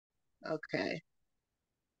Okay.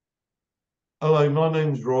 Hello, my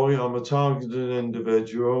name's Roy. I'm a targeted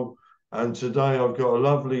individual, and today I've got a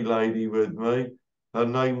lovely lady with me. Her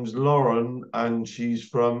name's Lauren, and she's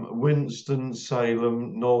from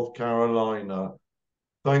Winston-Salem, North Carolina.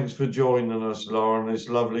 Thanks for joining us, Lauren. It's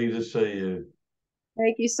lovely to see you.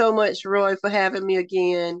 Thank you so much, Roy, for having me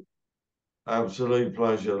again. Absolute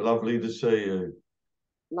pleasure. Lovely to see you.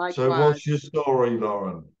 So, what's Likewise. your story,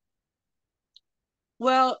 Lauren?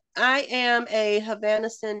 Well, I am a Havana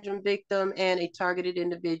syndrome victim and a targeted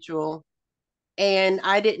individual. And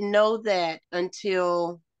I didn't know that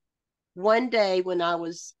until one day when I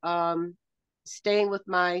was staying with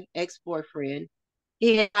my ex-boyfriend.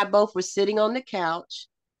 He and I both were sitting on the couch,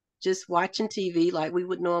 just watching TV like we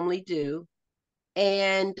would normally do.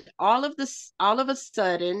 And all of a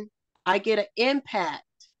sudden, I get an impact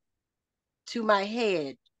to my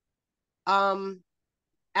head. Um,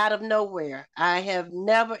 Out of nowhere. I have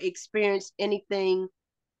never experienced anything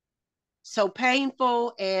so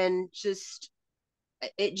painful and just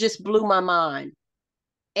it just blew my mind.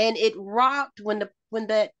 And it rocked when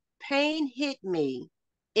that pain hit me,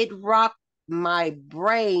 it rocked my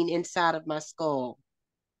brain inside of my skull.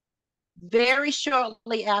 Very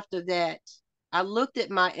shortly after that, I looked at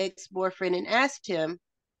my ex-boyfriend and asked him,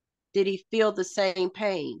 did he feel the same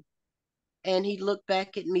pain? And he looked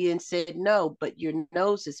back at me and said, no, but your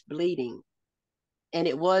nose is bleeding. And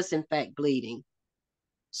it was, in fact, bleeding.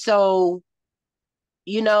 So,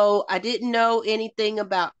 I didn't know anything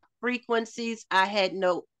about frequencies. I had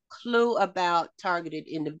no clue about targeted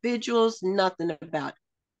individuals, nothing about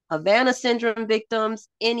Havana syndrome victims,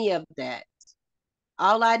 any of that.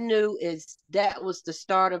 All I knew is that was the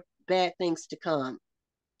start of bad things to come.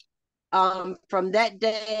 From that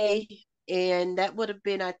day, and that would have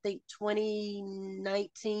been, I think,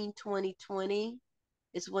 2019, 2020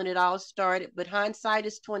 is when it all started. But hindsight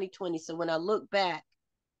is 2020. So when I look back,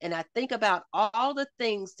 and I think about all the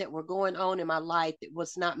things that were going on in my life that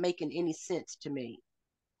was not making any sense to me.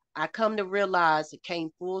 I come to realize it came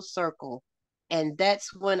full circle. And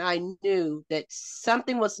that's when I knew that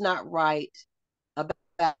something was not right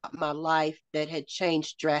about my life that had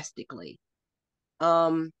changed drastically.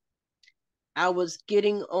 Um, I was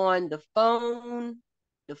getting on the phone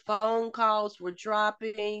calls were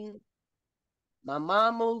dropping. My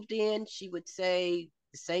mom moved in. She would say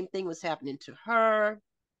the same thing was happening to her.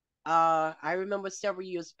 I remember several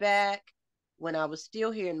years back when I was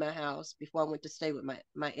still here in my house before I went to stay with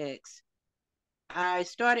my ex, I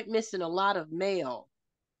started missing a lot of mail.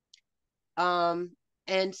 Um,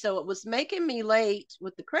 and so it was making me late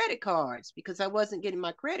with the credit cards because I wasn't getting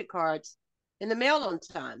my credit cards in the mail on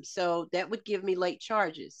time. So that would give me late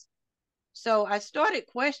charges. So I started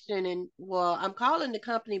questioning, well, I'm calling the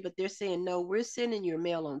company, but they're saying, no, we're sending your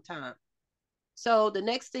mail on time. So the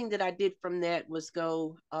next thing that I did from that was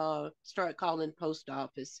go start calling the post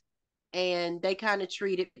office, and they kind of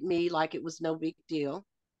treated me like it was no big deal.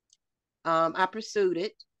 I pursued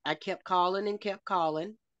it. I kept calling and kept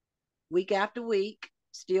calling, week after week.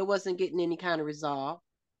 Still wasn't getting any kind of resolve.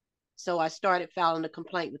 So I started filing a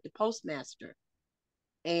complaint with the postmaster.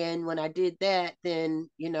 And when I did that, then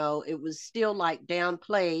it was still like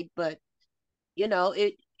downplayed, but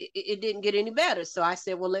it didn't get any better. So I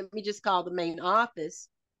said, well, let me just call the main office.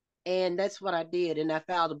 And that's what I did. And I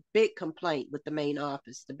filed a big complaint with the main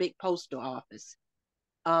office, the big postal office.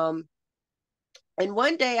 Um, and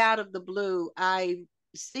one day out of the blue, I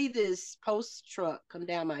see this post truck come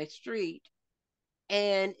down my street,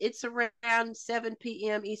 and it's around 7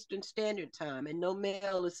 p.m. Eastern Standard Time, and no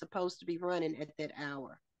mail is supposed to be running at that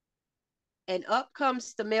hour. And up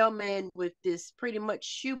comes the mailman with this pretty much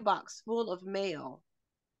shoebox full of mail.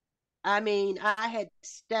 I mean, I had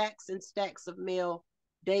stacks and stacks of mail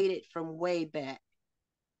dated from way back.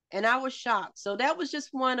 And I was shocked. So that was just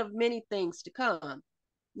one of many things to come.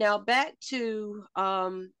 Now back to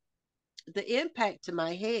the impact to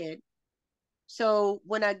my head. So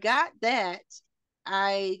when I got that,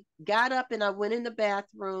 I got up and I went in the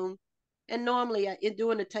bathroom. And normally,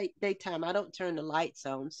 during the daytime, I don't turn the lights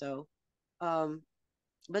on. So, um,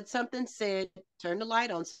 but something said turn the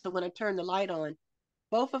light on. So when I turned the light on,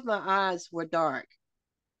 both of my eyes were dark,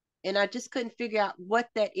 and I just couldn't figure out what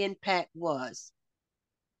that impact was.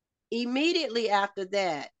 Immediately after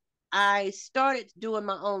that, I started doing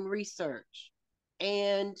my own research.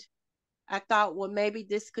 And I thought, well, maybe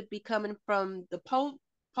this could be coming from the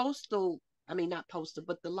postal, I mean, not postal,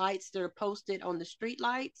 but the lights that are posted on the street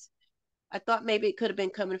lights. I thought maybe it could have been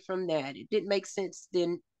coming from that. It didn't make sense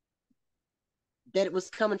then that it was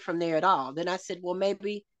coming from there at all. Then I said, well,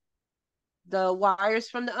 maybe the wires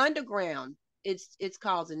from the underground, it's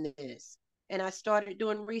causing this. and I started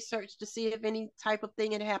doing research to see if any type of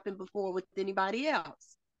thing had happened before with anybody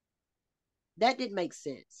else. That didn't make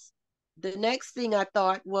sense. The next thing I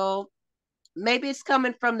thought, well, maybe it's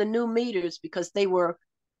coming from the new meters because the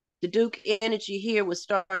Duke Energy here was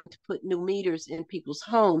starting to put new meters in people's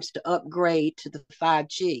homes to upgrade to the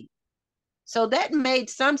 5G. So that made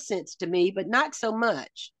some sense to me, but not so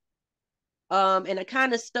much. And I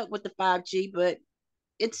kind of stuck with the 5G, but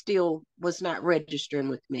it still was not registering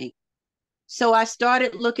with me. So I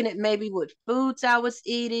started looking at maybe what foods I was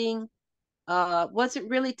eating. Wasn't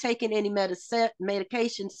really taking any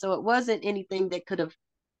medication, so it wasn't anything that could have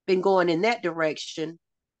been going in that direction.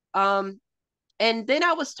 Um, and then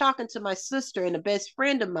I was talking to my sister and a best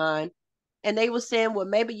friend of mine, and they were saying, well,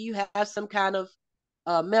 maybe you have some kind of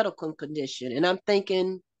medical condition. And I'm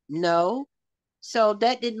thinking, no. So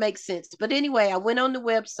that didn't make sense. But anyway, I went on the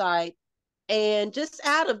website, and just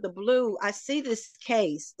out of the blue, I see this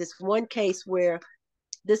one case where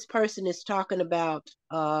this person is talking about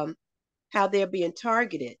how they're being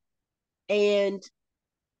targeted. And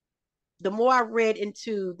the more I read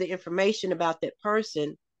into the information about that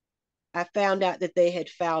person, I found out that they had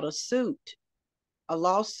filed a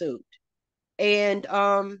lawsuit. And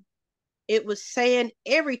it was saying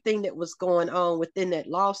everything that was going on within that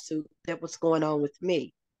lawsuit that was going on with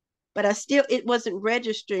me. But it wasn't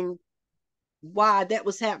registering why that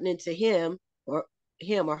was happening to him or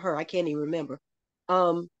her. I can't even remember.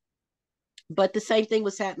 Um, but the same thing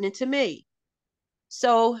was happening to me.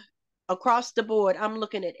 So across the board, I'm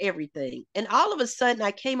looking at everything. And all of a sudden,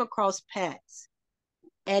 I came across Pax.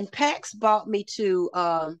 And Pax brought me to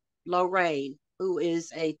Lorraine, who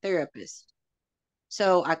is a therapist.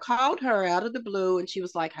 So I called her out of the blue, and she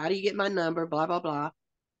was like, how do you get my number? Blah, blah, blah.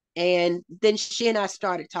 And then she and I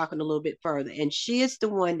started talking a little bit further. And she is the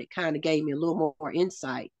one that kind of gave me a little more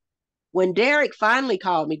insight. When Derek finally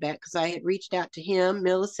called me back, because I had reached out to him,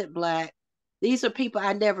 Millicent Black, these are people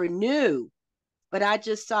I never knew, but I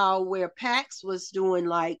just saw where Pax was doing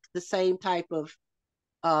like the same type of,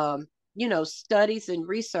 studies and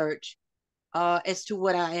research as to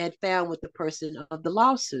what I had found with the person of the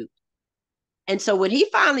lawsuit. And so when he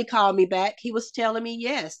finally called me back, he was telling me,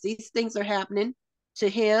 yes, these things are happening to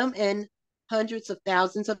him and hundreds of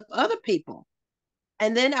thousands of other people.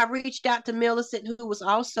 And then I reached out to Millicent, who was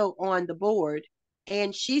also on the board,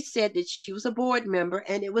 and she said that she was a board member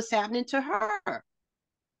and it was happening to her.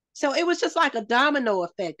 So it was just like a domino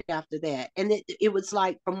effect after that. And it was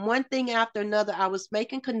like from one thing after another, I was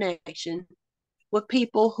making connection with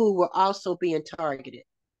people who were also being targeted.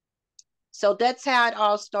 So that's how it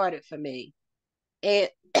all started for me. And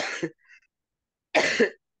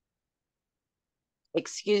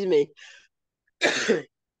excuse me,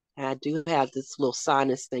 I do have this little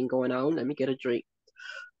sinus thing going on. Let me get a drink.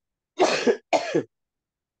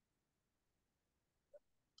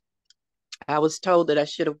 I was told that I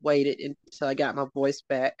should have waited until I got my voice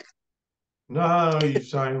back. No, you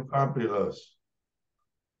sound fabulous.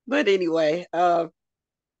 But anyway,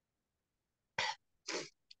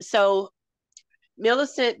 so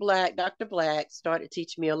Millicent Black, Dr. Black, started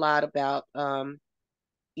teaching me a lot about, some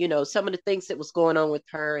of the things that was going on with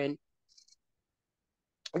her. And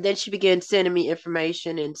then she began sending me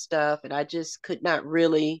information and stuff. And I just could not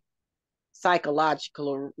really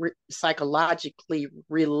psychologically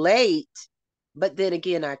relate. But then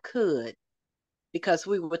again, I could because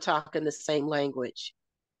we were talking the same language.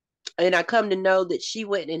 And I come to know that she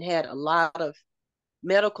went and had a lot of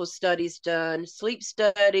medical studies done, sleep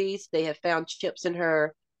studies. They have found chips in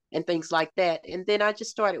her and things like that. And then I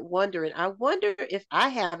just started wondering, I wonder if I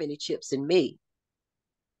have any chips in me.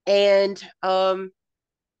 And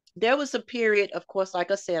there was a period, of course, like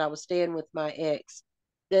I said, I was staying with my ex,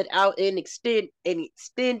 that out in an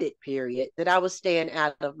extended period that I was staying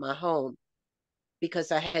out of my home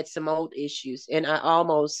because I had some old issues and I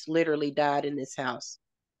almost literally died in this house.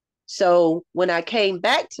 So when I came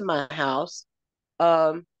back to my house,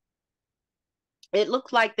 um, it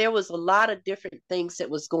looked like there was a lot of different things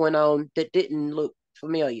that was going on that didn't look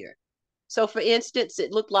familiar. So for instance,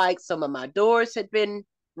 it looked like some of my doors had been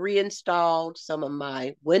reinstalled, some of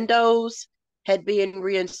my windows had been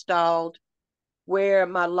reinstalled, where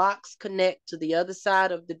my locks connect to the other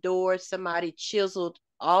side of the door. Somebody chiseled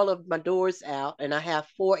all of my doors out, and I have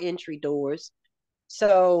 4 entry doors.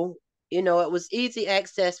 So, it was easy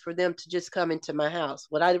access for them to just come into my house.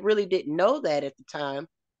 But I really didn't know that at the time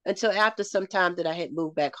until after some time that I had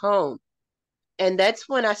moved back home. And that's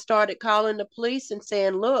when I started calling the police and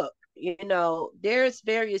saying, look, there's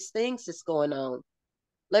various things that's going on.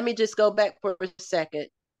 Let me just go back for a second.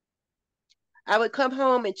 I would come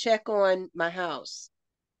home and check on my house,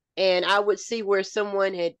 and I would see where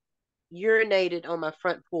someone had urinated on my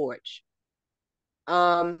front porch.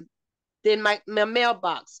 Um, then my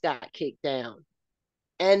mailbox got kicked down.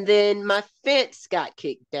 And then my fence got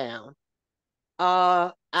kicked down.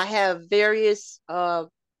 I have various flower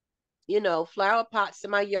pots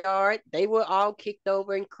in my yard. They were all kicked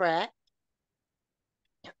over and cracked.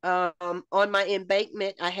 On my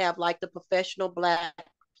embankment, I have like the professional black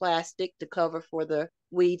plastic to cover for the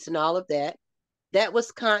weeds and all of that. That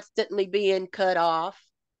was constantly being cut off,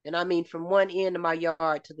 and I mean from one end of my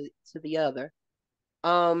yard to the other.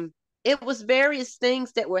 Um, it was various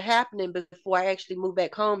things that were happening before I actually moved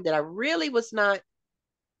back home that I really was not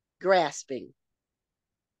grasping.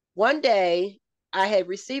 One day, I had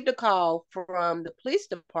received a call from the police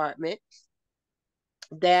department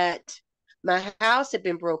that my house had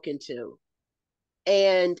been broken into.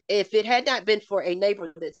 And if it had not been for a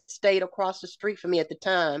neighbor that stayed across the street from me at the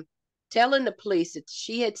time, telling the police that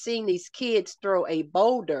she had seen these kids throw a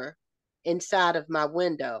boulder inside of my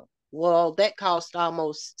window. Well, that cost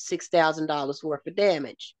almost $6,000 worth of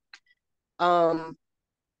damage. Um,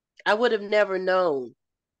 I would have never known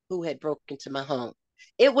who had broken into my home.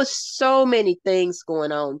 It was so many things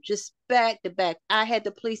going on, just back to back. I had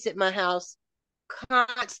the police at my house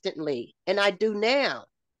constantly, and I do now.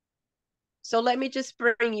 So let me just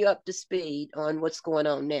bring you up to speed on what's going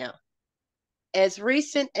on now. As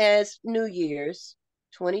recent as New Year's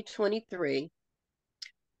 2023,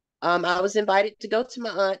 I was invited to go to my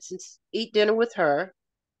aunt's and eat dinner with her.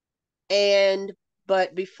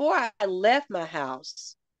 But before I left my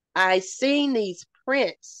house, I seen these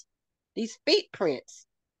feet prints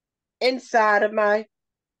inside of my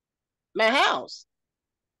house.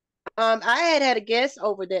 I had a guest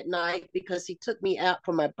over that night because he took me out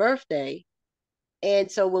for my birthday.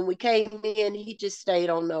 And so when we came in, he just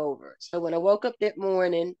stayed on over. So when I woke up that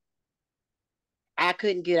morning, I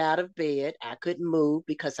couldn't get out of bed. I couldn't move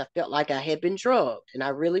because I felt like I had been drugged. And I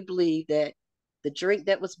really believe that the drink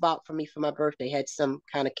that was bought for me for my birthday had some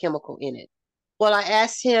kind of chemical in it. Well, I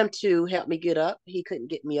asked him to help me get up. He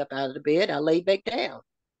couldn't get me up out of the bed. I laid back down.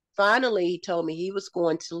 Finally, he told me he was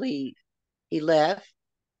going to leave. He left.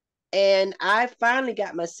 And I finally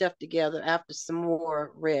got myself together after some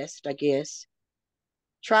more rest, I guess.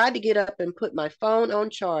 Tried to get up and put my phone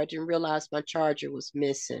on charge and realized my charger was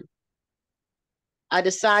missing. I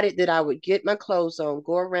decided that I would get my clothes on,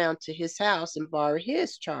 go around to his house and borrow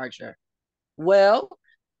his charger. Well,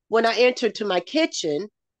 when I entered to my kitchen,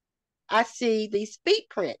 I see these feet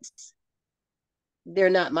prints.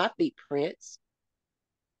 They're not my feet prints.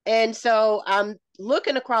 And so I'm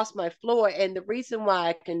looking across my floor, and the reason why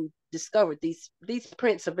I can discover these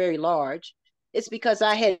prints are very large is because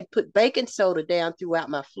I had put baking soda down throughout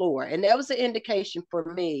my floor. And that was an indication for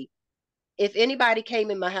me. If anybody came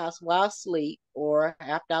in my house while asleep or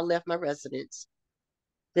after I left my residence,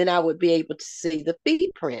 then I would be able to see the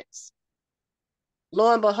feet prints.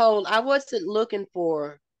 Lo and behold, I wasn't looking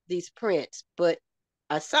for these prints, but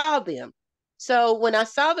I saw them. So when I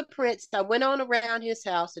saw the prints, I went on around his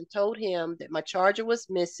house and told him that my charger was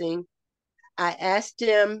missing. I asked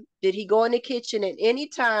him, did he go in the kitchen at any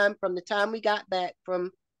time from the time we got back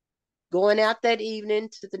from going out that evening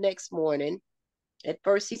to the next morning? At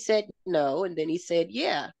first he said no, and then he said,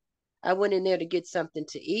 yeah. I went in there to get something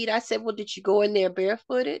to eat. I said, well, did you go in there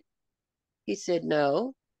barefooted? He said,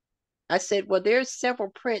 no. I said, well, there's several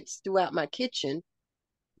prints throughout my kitchen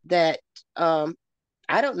that I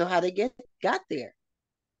don't know how they got there.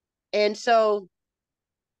 And so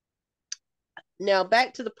now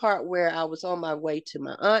back to the part where I was on my way to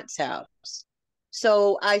my aunt's house.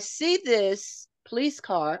 So I see this police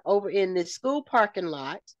car over in this school parking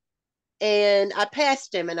lot. And I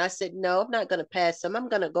passed him and I said, no, I'm not going to pass him. I'm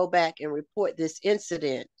going to go back and report this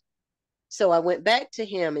incident. So I went back to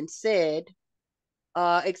him and said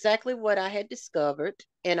exactly what I had discovered.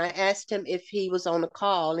 And I asked him if he was on the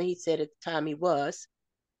call. And he said at the time he was.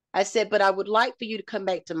 I said, but I would like for you to come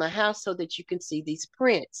back to my house so that you can see these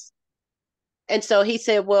prints. And so he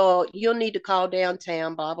said, well, you'll need to call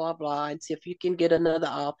downtown, blah, blah, blah, and see if you can get another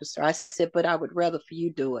officer. I said, but I would rather for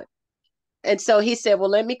you do it. And so he said, well,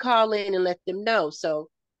 let me call in and let them know. So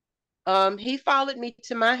he followed me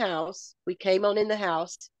to my house. We came on in the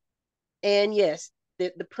house. And yes,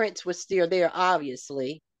 the prints were still there,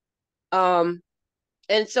 obviously. And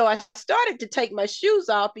so I started to take my shoes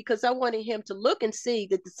off because I wanted him to look and see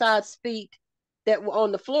that the size feet that were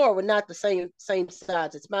on the floor were not the same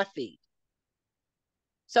size as my feet.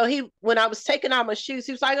 So when I was taking off my shoes,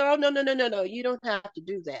 he was like, oh, no, you don't have to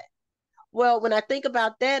do that. Well, when I think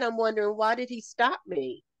about that, I'm wondering, why did he stop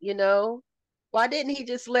me? Why didn't he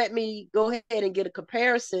just let me go ahead and get a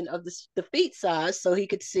comparison of the feet size so he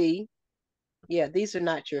could see, Yeah, these are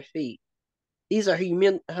not your feet. These are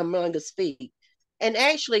humongous feet. And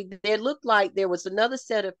actually, they looked like there was another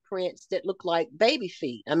set of prints that looked like baby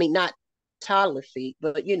feet. I mean, not toddler feet,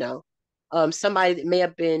 but somebody that may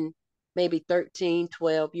have been maybe 13,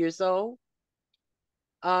 12 years old.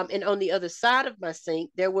 And on the other side of my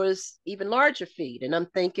sink, there was even larger feet. And I'm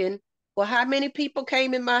thinking, well, how many people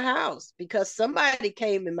came in my house? Because somebody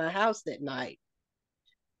came in my house that night.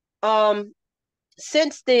 Um,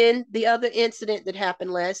 since then, the other incident that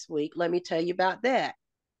happened last week, let me tell you about that.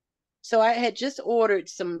 So I had just ordered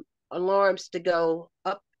some alarms to go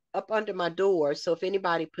up under my door. So if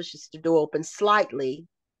anybody pushes the door open slightly,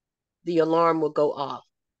 the alarm will go off.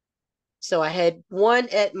 So I had one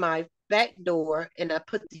at my back door, and I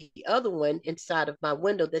put the other one inside of my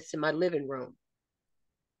window that's in my living room.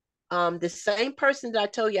 The same person that I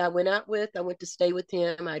told you I went out with, I went to stay with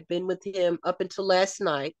him. I'd been with him up until last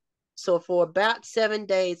night. So for about 7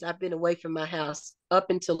 days, I've been away from my house up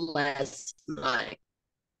until last night.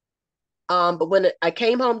 But when I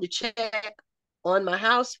came home to check on my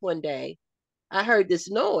house one day, I heard this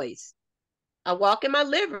noise. I walk in my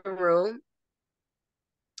living room,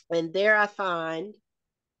 and there I find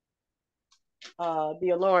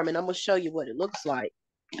the alarm, and I'm going to show you what it looks like.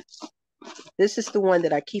 This is the one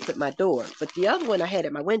that I keep at my door, but the other one I had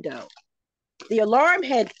at my window. The alarm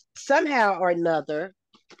had somehow or another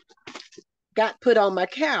got put on my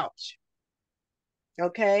couch.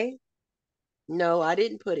 Okay? No, I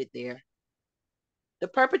didn't put it there. The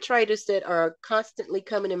perpetrators that are constantly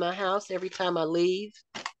coming in my house every time I leave,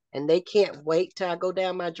 and they can't wait till I go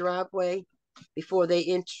down my driveway before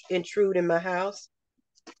they intrude in my house,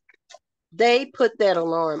 they put that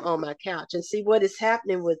alarm on my couch. And see what is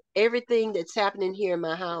happening with everything that's happening here in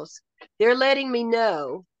my house. They're letting me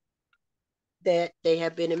know that they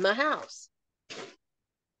have been in my house.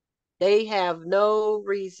 They have no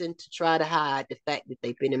reason to try to hide the fact that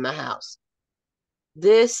they've been in my house.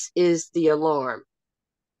 This is the alarm.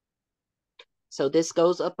 So this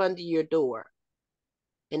goes up under your door.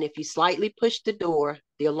 And if you slightly push the door,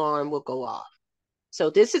 the alarm will go off. So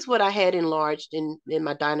this is what I had enlarged in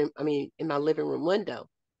my living room window.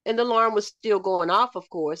 And the alarm was still going off, of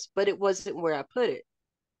course, but it wasn't where I put it.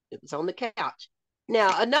 It was on the couch.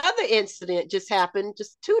 Now, another incident just happened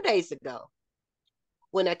just 2 days ago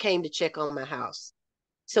when I came to check on my house.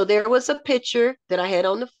 So there was a picture that I had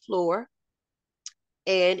on the floor,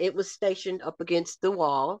 and it was stationed up against the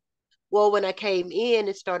wall. Well, when I came in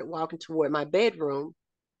and started walking toward my bedroom,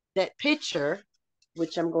 that picture,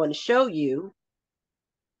 which I'm going to show you,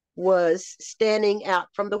 was standing out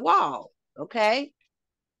from the wall. Okay.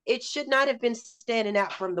 It should not have been standing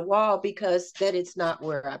out from the wall because that is not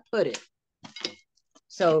where I put it.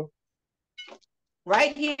 So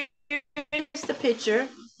right here is the picture,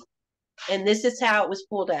 and this is how it was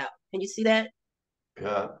pulled out. Can you see that?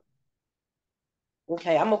 Yeah.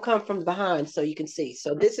 Okay, I'm gonna come from behind so you can see.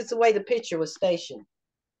 So this is the way the picture was stationed.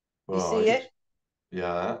 You see Right. it?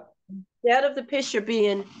 Yeah. Instead of the picture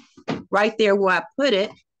being right there where I put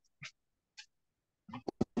it,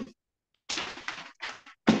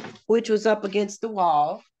 which was up against the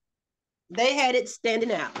wall, they had it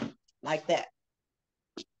standing out like that.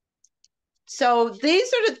 So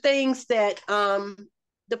these are the things that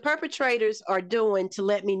the perpetrators are doing to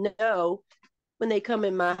let me know when they come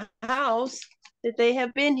in my house that they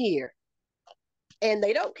have been here. And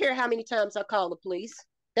they don't care how many times I call the police.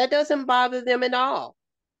 That doesn't bother them at all.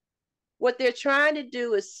 What they're trying to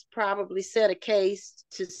do is probably set a case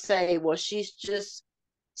to say, well, she's just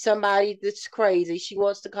somebody that's crazy. She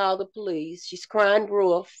wants to call the police. She's crying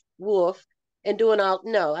wolf, and doing all.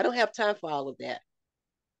 No, I don't have time for all of that.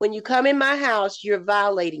 When you come in my house, you're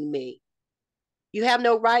violating me. You have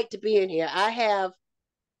no right to be in here. I have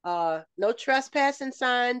no trespassing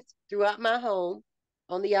signs throughout my home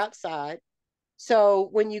on the outside. So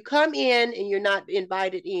when you come in and you're not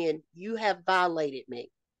invited in, you have violated me.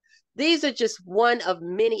 These are just one of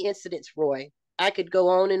many incidents, Roy. I could go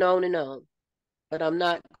on and on and on, but I'm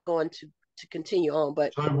not going to continue on.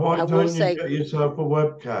 But So why I will don't you say, get yourself a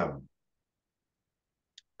webcam?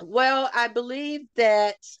 well, I believe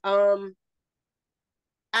that I'm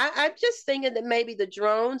just thinking that maybe the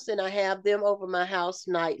drones, and I have them over my house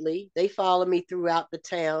nightly. They follow me throughout the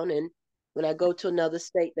town, and when I go to another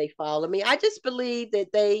state, they follow me. I just believe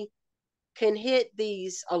that they can hit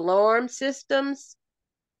these alarm systems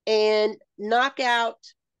and knock out,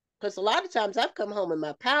 because a lot of times I've come home and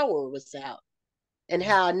my power was out. And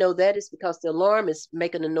how I know that is because the alarm is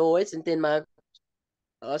making a noise, and then my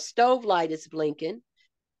stove light is blinking.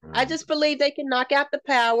 I just believe they can knock out the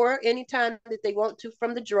power anytime that they want to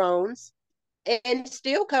from the drones and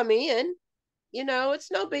still come in.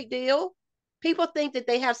 It's no big deal. People think that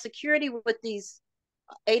they have security with these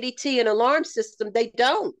ADT and alarm system. They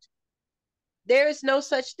don't. There is no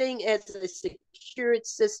such thing as a secured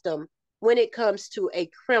system when it comes to a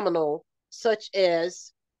criminal such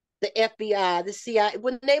as the FBI, the CIA.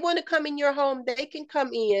 When they want to come in your home, they can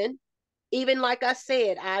come in. Even like I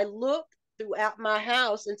said, I looked throughout my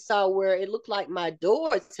house and saw where it looked like my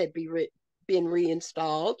doors had been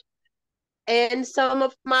reinstalled and some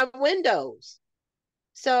of my windows.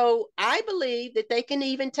 So I believe that they can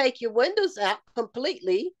even take your windows out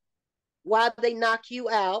completely while they knock you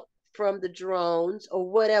out from the drones or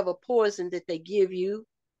whatever poison that they give you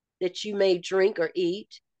that you may drink or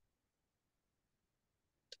eat,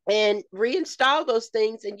 and reinstall those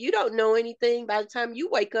things. And you don't know anything. By the time you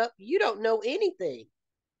wake up, you don't know anything.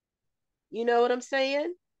 You know what I'm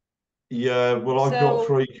saying? Yeah, well, I've got So,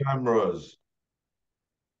 three cameras.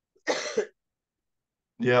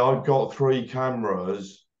 Yeah, I've got three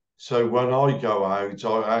cameras. So when I go out,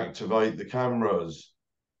 I activate the cameras,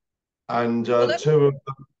 and well, let me.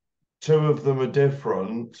 two of them are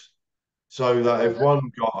different. So that if Uh-huh.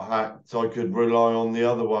 one got hacked, I could rely on the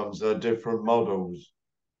other ones. They're different models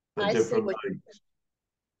for I see different what makes.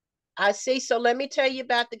 I see. So let me tell you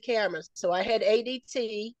about the cameras. So I had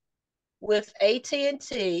ADT with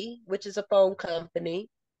AT&T, which is a phone company.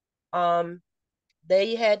 Um,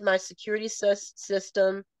 they had my security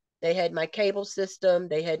system, they had my cable system,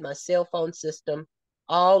 they had my cell phone system,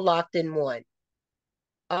 all locked in one.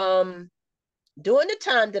 Um, During the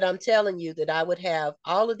time that I'm telling you that I would have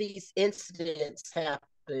all of these incidents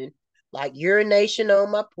happen, like urination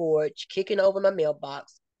on my porch, kicking over my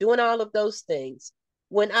mailbox, doing all of those things.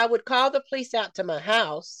 When I would call the police out to my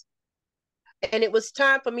house, and it was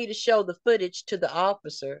time for me to show the footage to the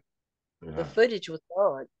officer, the Yeah, footage was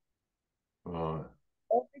gone. right.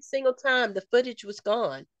 Every single time the footage was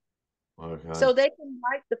gone. Okay. So they can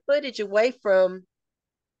wipe the footage away from,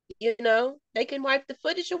 they can wipe the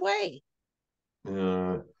footage away.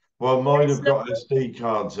 Yeah. Well, mine There's have no, got SD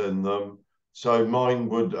cards in them, so mine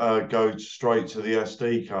would go straight to the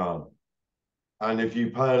SD card. And if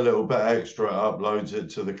you pay a little bit extra, it uploads it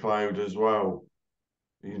to the cloud as well.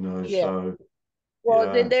 yeah. So Well,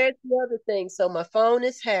 then yeah, there's the other thing. So my phone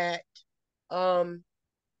is hacked. Um,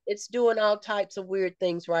 it's doing all types of weird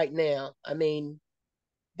things right now. I mean,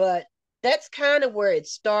 but that's kind of where it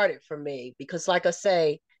started for me because, like I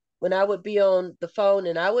say, when I would be on the phone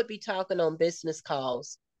and I would be talking on business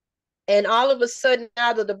calls, and all of a sudden,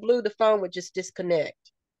 out of the blue, the phone would just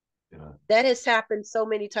disconnect. yeah, That has happened so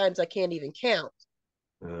many times I can't even count.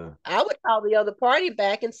 yeah, I would call the other party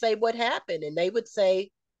back and say, "What happened?" And they would say,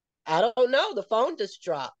 "I don't know. The phone just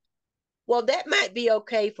dropped." Well, that might be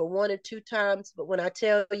okay for one or two times, but when I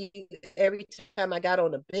tell you every time I got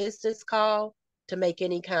on a business call to make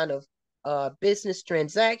any kind of business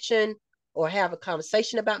transaction or have a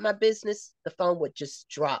conversation about my business, the phone would just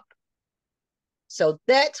drop. So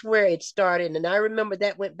that's where it started. And I remember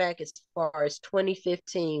that went back as far as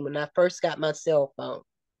 2015 when I first got my cell phone.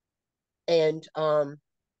 And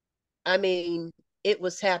I mean, it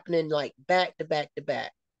was happening like back to back to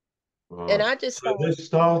back. And right. I just So thought, this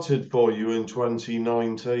started for you in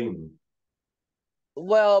 2019,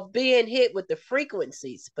 well, being hit with the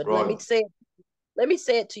frequencies, but right? let me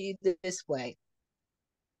say it to you this way.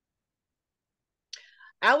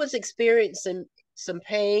 I was experiencing some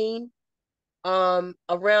pain around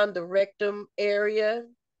the rectum area,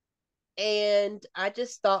 and I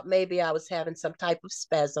just thought maybe I was having some type of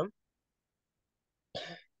spasm.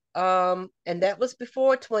 And that was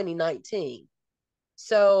before 2019.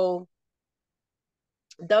 So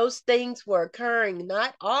those things were occurring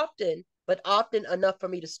not often, but often enough for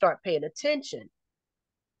me to start paying attention.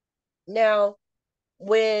 Now,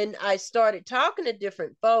 when I started talking to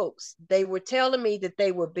different folks, they were telling me that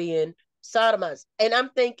they were being sodomized. And I'm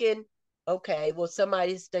thinking, okay, well,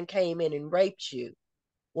 somebody's done came in and raped you.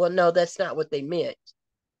 Well, no, that's not what they meant.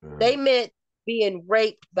 Yeah, They meant being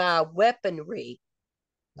raped by weaponry.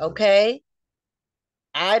 yeah, Okay.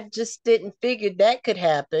 I just didn't figure that could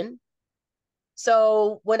happen.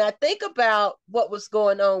 So when I think about what was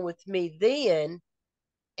going on with me then,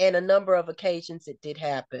 and a number of occasions it did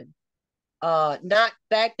happen, not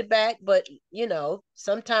back to back, but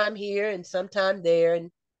sometime here and sometime there.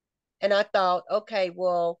 And I thought, okay,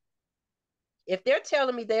 well, if they're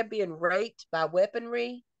telling me they're being raped by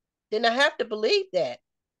weaponry, then I have to believe that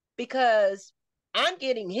because I'm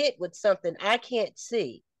getting hit with something I can't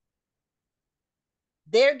see.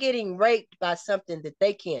 They're getting raped by something that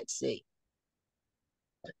they can't see.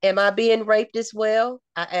 Am I being raped as well?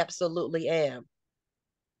 I absolutely am.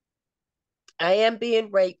 I am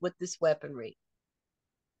being raped with this weaponry.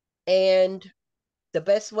 And The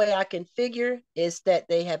best way I can figure is that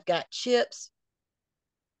they have got chips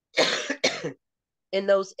in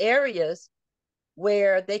those areas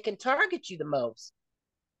where they can target you the most.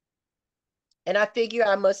 And I figure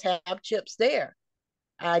I must have chips there.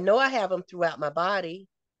 I know I have them throughout my body.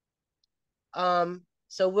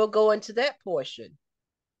 So we'll go into that portion.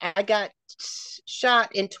 I got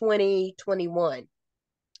shot in 2021.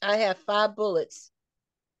 I have 5 bullets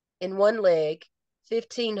in one leg,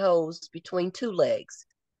 15 holes between 2 legs.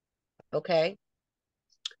 Okay.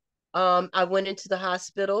 I went into the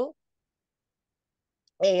hospital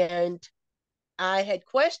and I had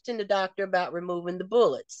questioned the doctor about removing the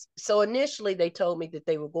bullets. So initially they told me that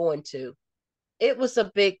they were going to. It was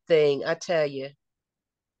a big thing, I tell you.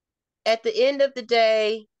 At the end of the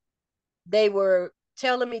day, they were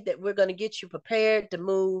telling me that we're going to get you prepared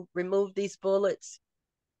to remove these bullets.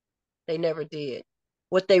 They never did.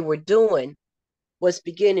 What they were doing was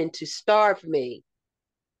beginning to starve me.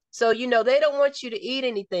 So, they don't want you to eat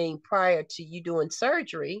anything prior to you doing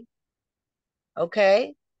surgery.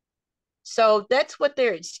 Okay. So that's what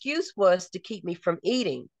their excuse was, to keep me from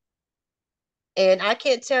eating. And I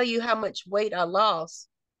can't tell you how much weight I lost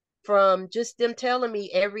from just them telling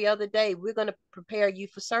me every other day, we're going to prepare you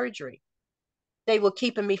for surgery. They were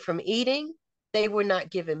keeping me from eating. They were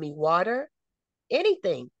not giving me water,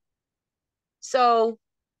 anything. So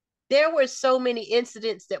there were so many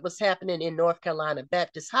incidents that was happening in North Carolina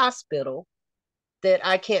Baptist Hospital that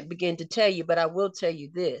I can't begin to tell you, but I will tell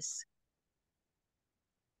you this.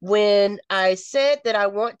 When I said that I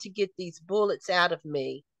want to get these bullets out of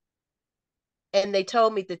me, and they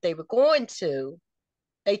told me that they were going to,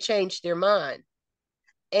 they changed their mind.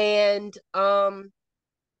 And I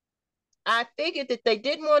figured that they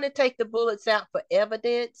didn't want to take the bullets out for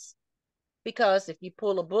evidence, because if you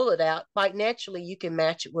pull a bullet out, quite naturally, you can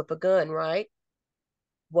match it with a gun, right?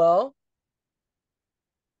 Well,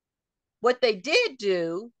 what they did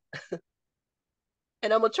do,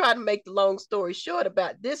 and I'm going to try to make the long story short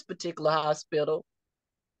about this particular hospital,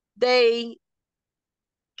 they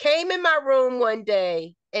came in my room one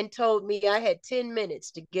day and told me I had 10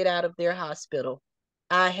 minutes to get out of their hospital.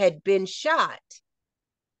 I had been shot,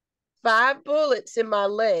 5 bullets in my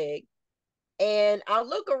leg, and I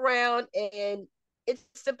look around and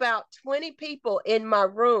it's about 20 people in my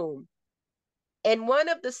room. And one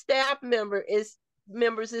of the staff members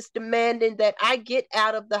is demanding that I get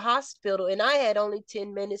out of the hospital, and I had only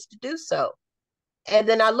 10 minutes to do so. And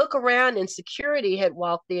then I look around and security had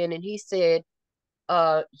walked in and he said,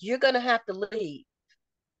 you're going to have to leave.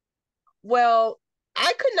 Well,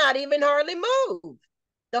 I could not even hardly move.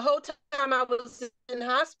 The whole time I was in the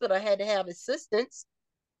hospital, I had to have assistance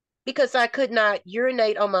because I could not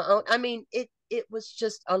urinate on my own. I mean, it was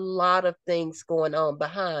just a lot of things going on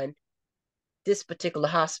behind this particular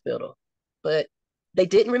hospital. But they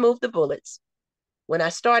didn't remove the bullets. When I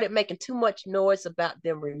started making too much noise about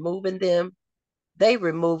them removing them, they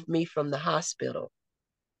removed me from the hospital.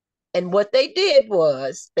 And what they did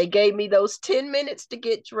was they gave me those 10 minutes to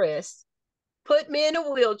get dressed, put me in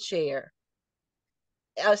a wheelchair.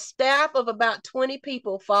 A staff of about 20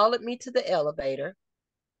 people followed me to the elevator.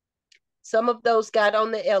 Some of those got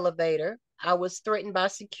on the elevator. I was threatened by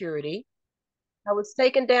security. I was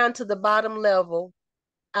taken down to the bottom level.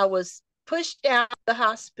 I was pushed out of the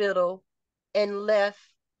hospital and left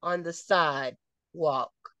on the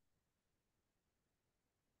sidewalk.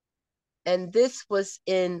 And this was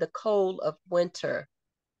in the cold of winter.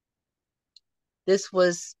 This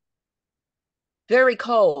was very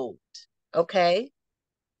cold, okay?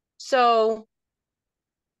 So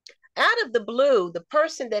out of the blue, the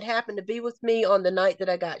person that happened to be with me on the night that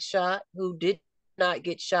I got shot, who did not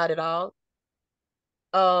get shot at all,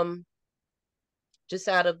 just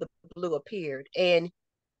out of the blue appeared. And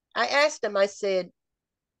I asked him, I said,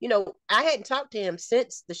 I hadn't talked to him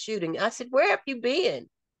since the shooting. I said, where have you been?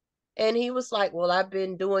 And he was like, well, I've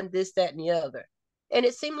been doing this, that, and the other. And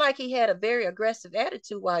it seemed like he had a very aggressive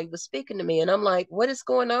attitude while he was speaking to me. And I'm like, what is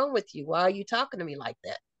going on with you? Why are you talking to me like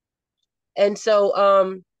that? And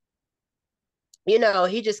so,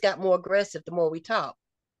 he just got more aggressive the more we talked.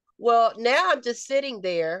 Well, now I'm just sitting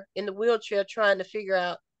there in the wheelchair trying to figure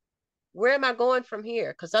out, where am I going from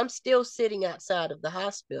here? Because I'm still sitting outside of the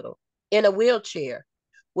hospital in a wheelchair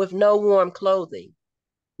with no warm clothing,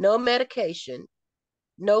 no medication,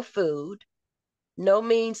 no food, no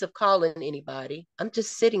means of calling anybody. I'm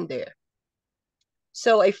just sitting there.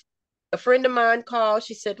 So a friend of mine called.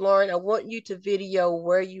 She said, Lauren, I want you to video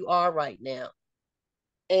where you are right now.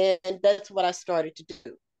 And that's what I started to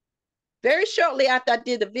do. Very shortly after I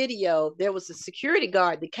did the video, there was a security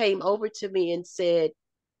guard that came over to me and said,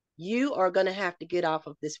 you are going to have to get off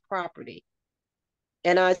of this property.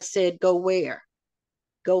 And I said, go where?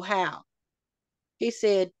 Go how? He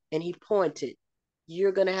said, and he pointed,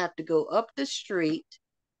 you're going to have to go up the street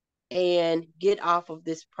and get off of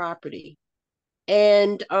this property.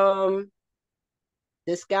 And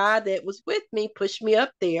this guy that was with me pushed me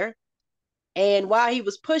up there. And while he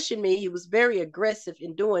was pushing me, he was very aggressive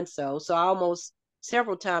in doing so. So I almost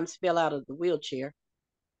several times fell out of the wheelchair.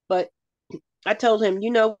 But I told him,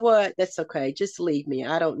 you know what? That's okay. Just leave me.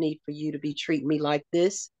 I don't need for you to be treating me like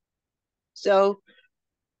this. So,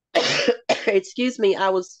 excuse me, I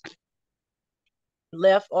was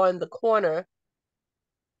left on the corner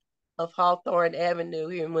of Hawthorne Avenue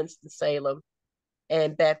here in Winston-Salem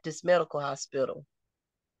and Baptist Medical Hospital.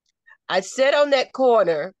 I sat on that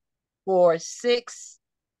corner for 6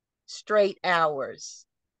 straight hours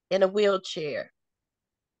in a wheelchair.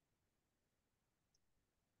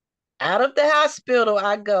 Out of the hospital,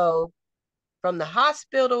 I go from the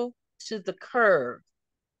hospital to the curve.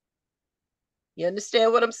 You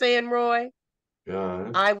understand what I'm saying, Roy? Yeah.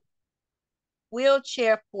 I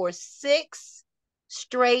wheelchair for 6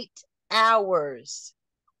 straight hours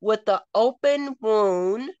with an open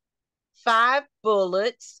wound, 5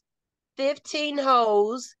 bullets, 15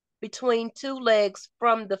 holes between 2 legs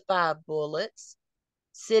from the 5 bullets,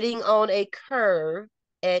 sitting on a curve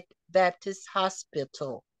at Baptist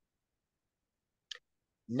Hospital.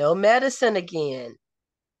 No medicine again.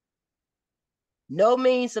 No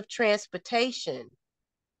means of transportation.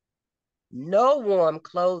 No warm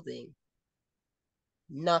clothing.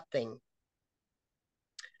 Nothing.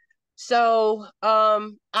 So I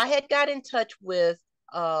had got in touch with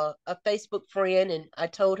a Facebook friend, and I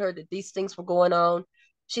told her that these things were going on.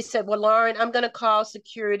 She said, well, Lauren, I'm going to call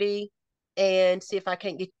security and see if I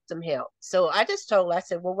can't get some help. So I just told her, I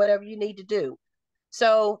said, well, whatever you need to do.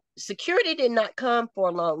 So security did not come for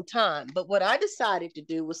a long time. But what I decided to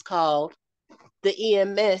do was call the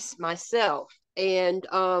EMS myself. And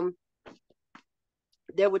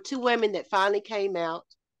there were 2 women that finally came out.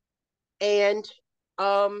 And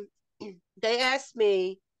they asked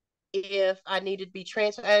me if I needed to be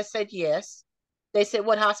transferred. I said yes. They said,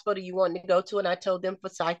 what hospital do you want to go to? And I told them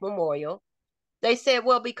Forsyth Memorial. They said,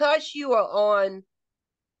 well, because you are on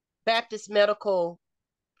Baptist Medical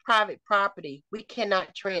private property, we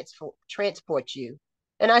cannot transport you.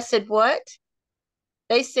 And I said, what?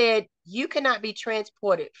 They said, you cannot be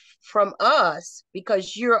transported from us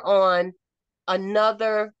because you're on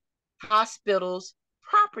another hospital's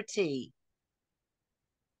property.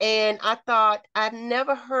 And I thought, I'd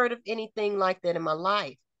never heard of anything like that in my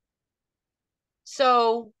life.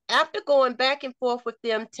 So after going back and forth with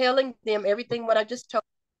them, telling them everything what I just told,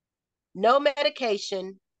 no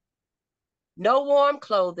medication, no warm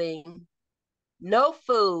clothing, no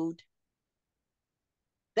food,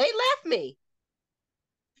 they left me.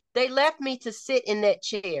 They left me to sit in that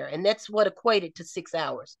chair, and that's what equated to 6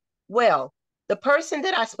 hours. Well, the person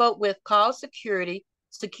that I spoke with called security.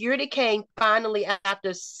 Security came finally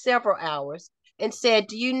after several hours and said,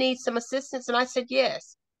 do you need some assistance? And I said,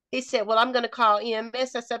 yes. He said, well, I'm going to call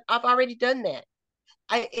EMS. I said, I've already done that.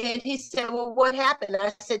 And he said, well, what happened?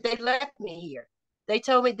 I said, they left me here. They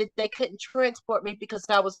told me that they couldn't transport me because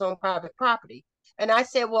I was on private property. And I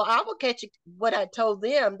said, well, I will catch you. What I told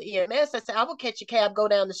them, the EMS, I said, I will catch a cab, go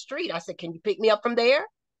down the street. I said, can you pick me up from there?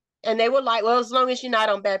 And they were like, well, as long as you're not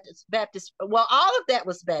on Baptist. Well, all of that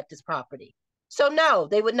was Baptist property. So no,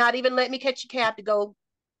 they would not even let me catch a cab to go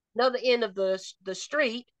another end of the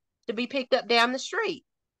street to be picked up down the street.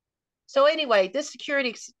 So anyway, this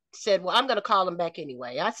security said, well, I'm going to call them back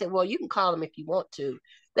anyway. I said, well, you can call them if you want to.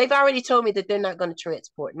 They've already told me that they're not going to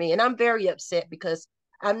transport me. And I'm very upset because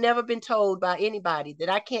I've never been told by anybody that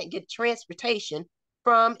I can't get transportation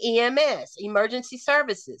from EMS, emergency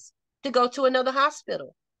services, to go to another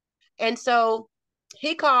hospital. And so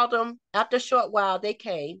he called them. After a short while, they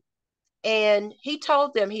came. And he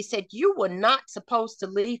told them, he said, you were not supposed to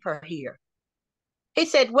leave her here. He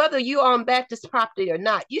said, whether you own Baptist property or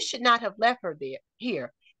not, you should not have left her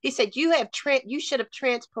here. He said, you should have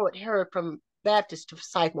transported her from Baptist to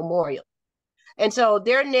Forsyth Memorial. And so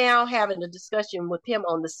they're now having a discussion with him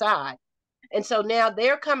on the side. And so now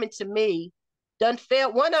they're coming to me.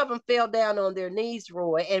 One of them fell down on their knees,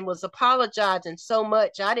 Roy, and was apologizing so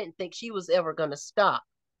much. I didn't think she was ever going to stop.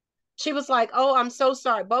 She was like, oh, I'm so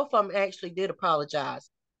sorry. Both of them actually did apologize.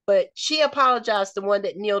 But she apologized to the one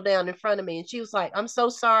that kneeled down in front of me. And she was like, I'm so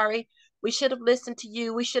sorry. We should have listened to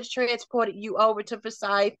you. We should have transported you over to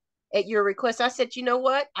Forsyth at your request. I said, you know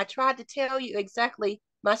what? I tried to tell you exactly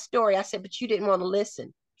my story. I said, but you didn't want to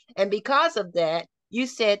listen. And because of that, You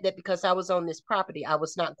said that because I was on this property, I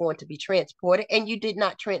was not going to be transported, and you did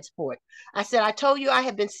not transport. I said, I told you I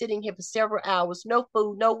have been sitting here for several hours, no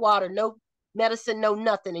food, no water, no medicine, no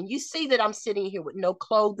nothing. And you see that I'm sitting here with no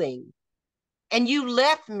clothing, and you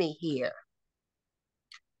left me here.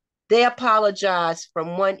 They apologized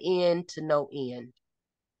from one end to no end.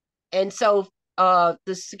 And so the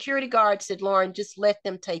security guard said, Lauren, just let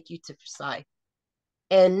them take you to Forsyth.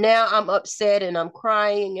 And now I'm upset and I'm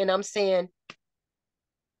crying and I'm saying,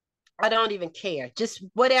 I don't even care, just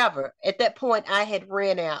whatever. At that point, I had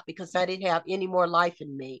ran out because I didn't have any more life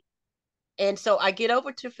in me. And so I get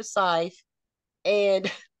over to Forsyth,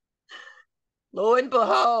 and lo and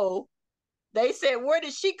behold, they said, where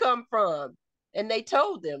did she come from? And they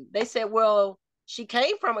told them, they said, well, she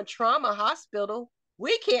came from a trauma hospital.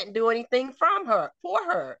 We can't do anything for her.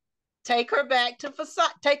 Take her back to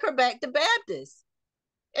Forsyth, take her back to Baptist.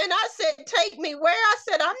 And I said, take me where? I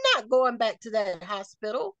said, I'm not going back to that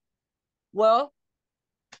hospital. Well,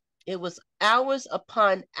 it was hours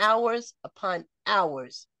upon hours upon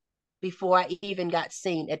hours before I even got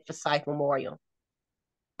seen at Forsyth Memorial.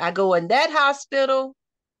 I go in that hospital,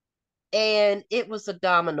 and it was a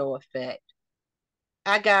domino effect.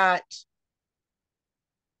 I got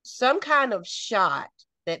some kind of shot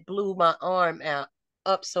that blew my arm out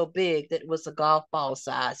up so big that it was a golf ball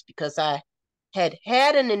size because I had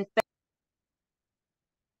an infection,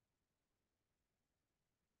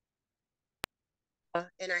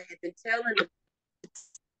 and I had been telling them what's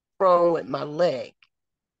wrong with my leg.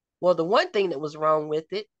 Well, the one thing that was wrong with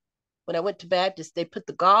it, when I went to Baptist, they put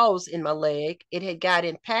the galls in my leg. It had got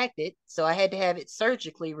impacted, so I had to have it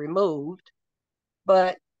surgically removed.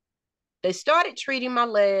 But they started treating my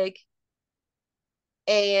leg,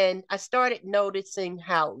 and I started noticing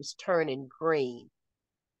how it was turning green.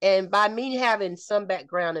 And by me having some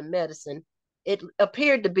background in medicine, it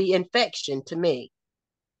appeared to be infection to me.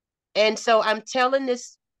 And so I'm telling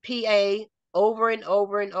this PA over and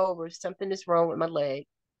over and over, something is wrong with my leg.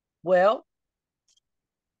 Well,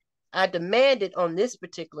 I demanded on this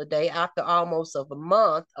particular day, after almost of a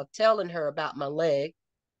month of telling her about my leg,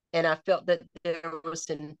 and I felt that there was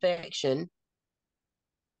an infection.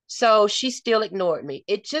 So she still ignored me.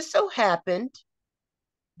 It just so happened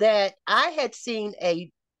that I had seen a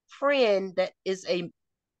friend that is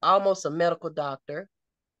almost a medical doctor,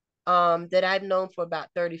 that I've known for about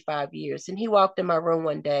 35 years. And he walked in my room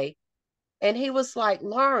one day, and he was like,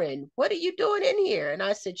 Lauren, what are you doing in here? And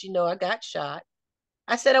I said, I got shot.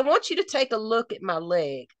 I said, I want you to take a look at my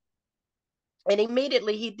leg. And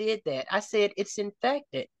immediately he did that. I said, it's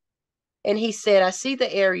infected. And he said, I see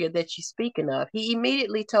the area that you're speaking of. He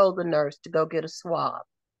immediately told the nurse to go get a swab.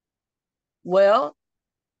 Well,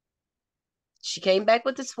 she came back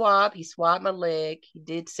with the swab. He swabbed my leg. He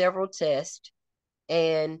did several tests,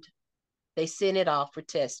 and they sent it off for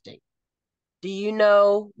testing. Do you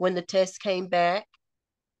know when the test came back?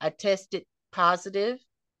 I tested positive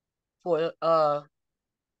for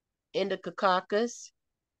endococcus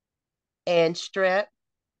and streptococcus.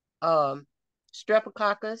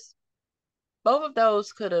 Both of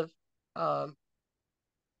those um,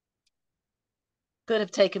 could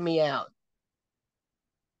have taken me out.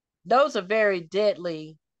 Those are very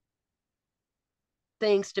deadly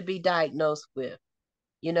things to be diagnosed with,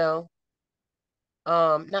 you know.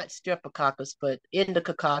 Not streptococcus, but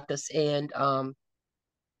endococcus, and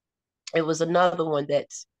it was another one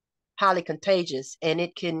that's highly contagious, and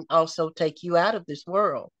it can also take you out of this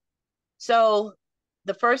world. So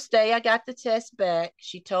the first day I got the test back,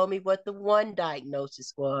 she told me what the one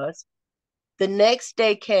diagnosis was. The next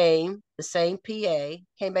day came, the same PA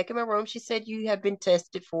came back in my room. She said, you have been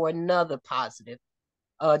tested for another positive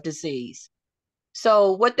disease.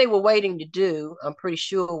 So what they were waiting to do, I'm pretty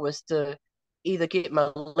sure, was to either get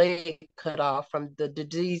my leg cut off from the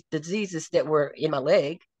diseases that were in my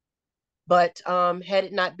leg. But had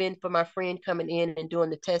it not been for my friend coming in and doing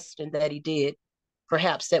the testing that he did,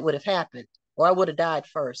 perhaps that would have happened, or I would have died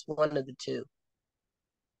first, one of the two.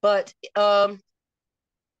 But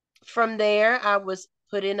from there, I was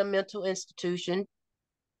put in a mental institution.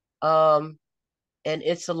 And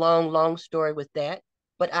it's a long, long story with that.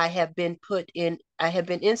 But I have been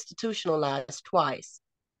institutionalized twice.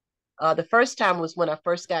 The first time was when I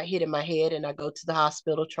first got hit in my head, and I go to the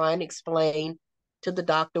hospital trying to explain to the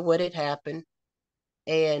doctor what had happened.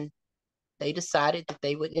 And they decided that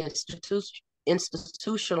they would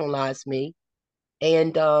institutionalize me.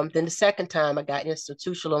 And then the second time I got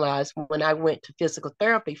institutionalized when I went to physical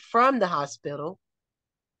therapy from the hospital.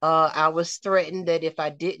 I was threatened that if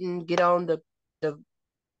I didn't get on the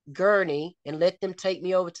gurney and let them take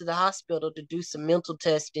me over to the hospital to do some mental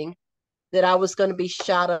testing, that I was going to be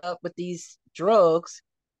shot up with these drugs,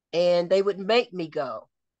 and they would make me go.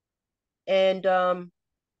 And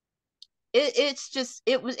it's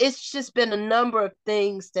just been a number of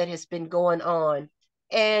things that has been going on.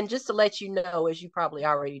 And just to let you know, as you probably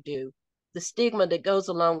already do, the stigma that goes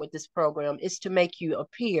along with this program is to make you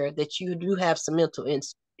appear that you do have some mental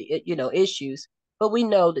issues, but we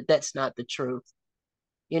know that that's not the truth.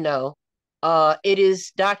 you know it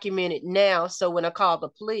is documented now, so when I call the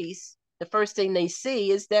police, the first thing they see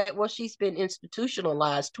is that, well, she's been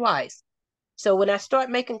institutionalized twice. So when I start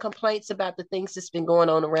making complaints about the things that's been going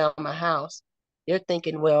on around my house, they're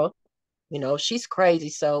thinking, well, she's crazy,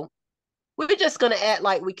 so we're just going to act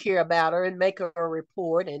like we care about her and make her a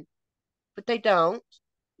report. But they don't.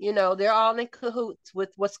 They're all in cahoots with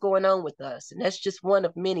what's going on with us, and that's just one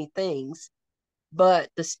of many things. But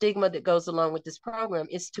the stigma that goes along with this program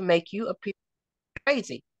is to make you appear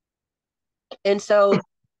crazy. And so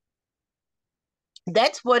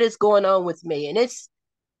that's what is going on with me. And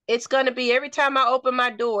it's going to be every time I open my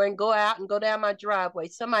door and go out and go down my driveway,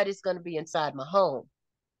 somebody's going to be inside my home,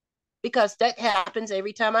 because that happens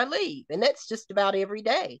every time I leave. And that's just about every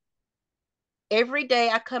day. Every day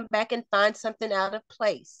I come back and find something out of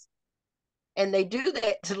place. And they do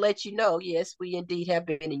that to let you know, yes, we indeed have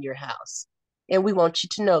been in your house. And we want you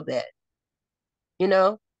to know that. You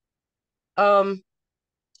know, um,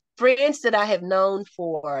 friends that I have known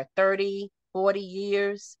for 30, 40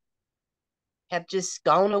 years have just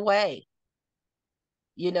gone away,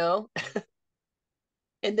 you know?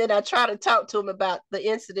 And then I try to talk to them about the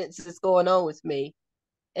incidents that's going on with me.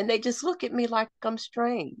 And they just look at me like I'm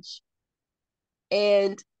strange.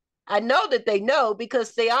 And I know that they know,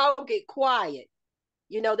 because they all get quiet.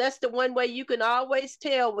 That's the one way you can always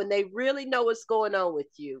tell when they really know what's going on with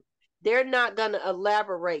you. They're not going to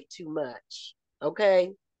elaborate too much.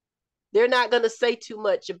 Okay. They're not going to say too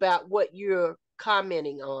much about what you're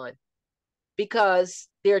commenting on, because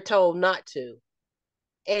they're told not to.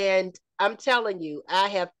 And I'm telling you, I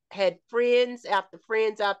have had friends after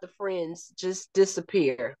friends after friends just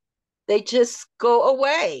disappear. They just go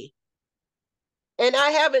away. And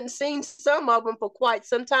I haven't seen some of them for quite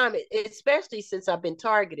some time, especially since I've been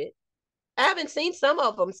targeted. I haven't seen some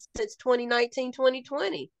of them since 2019,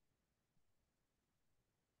 2020.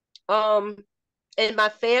 And my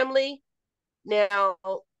family, now,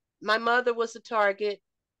 my mother was a target.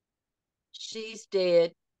 She's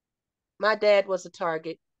dead. My dad was a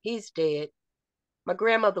target. He's dead. My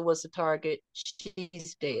grandmother was a target.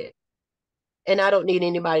 She's dead. And I don't need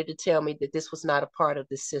anybody to tell me that this was not a part of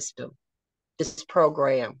the system, this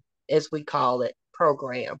program, as we call it,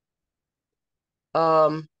 program.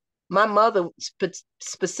 My mother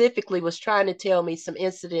specifically was trying to tell me some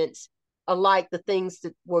incidents alike the things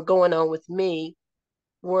that were going on with me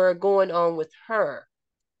were going on with her.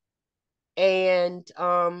 And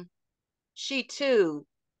she too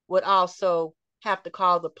would also have to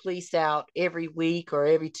call the police out every week or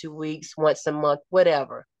every 2 weeks, once a month,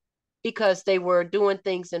 whatever, because they were doing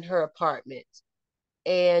things in her apartment.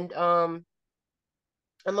 And I'm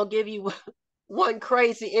gonna give you one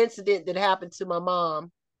crazy incident that happened to my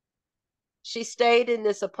mom. She stayed in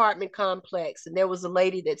this apartment complex, and there was a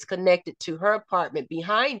lady that's connected to her apartment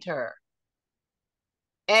behind her.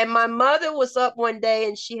 And my mother was up one day,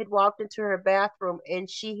 and she had walked into her bathroom, and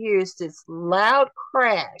she hears this loud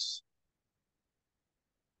crash.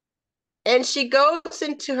 And she goes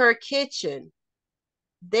into her kitchen.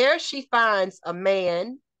 There she finds a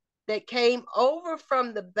man that came over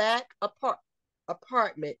from the back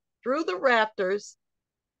apartment through the rafters,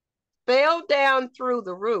 fell down through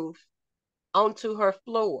the roof onto her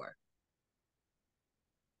floor.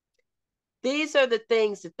 These are the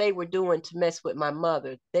things that they were doing to mess with my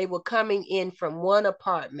mother. They were coming in from one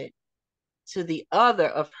apartment to the other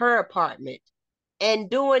of her apartment and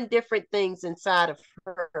doing different things inside of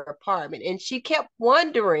her apartment. And she kept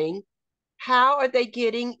wondering, how are they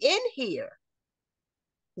getting in here?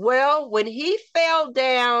 Well, when he fell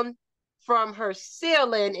down from her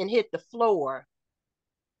ceiling and hit the floor,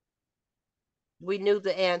 we knew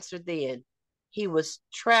the answer then. He was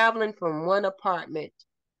traveling from one apartment,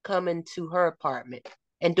 coming to her apartment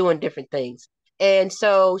and doing different things. And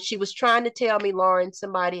so she was trying to tell me, Lauren,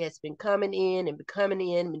 somebody has been coming in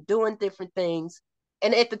and doing different things.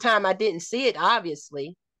 And at the time, I didn't see it,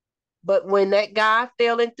 obviously. But when that guy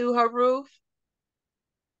fell in through her roof,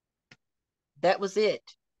 that was it.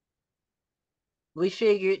 We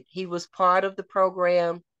figured he was part of the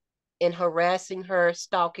program in harassing her,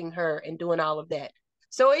 stalking her, and doing all of that.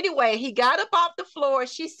 So anyway, he got up off the floor.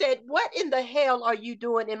 She said, "What in the hell are you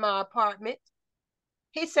doing in my apartment?"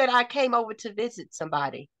 He said, "I came over to visit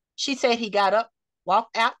somebody." She said he got up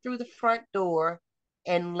walked out through the front door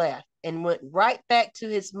and left and went right back to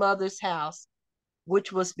his mother's house,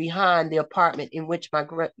 which was behind the apartment in which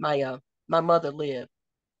my mother lived.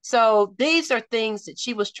 So these are things that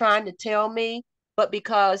she was trying to tell me, but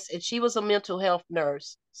because and she was a mental health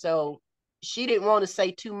nurse, so she didn't want to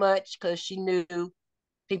say too much because she knew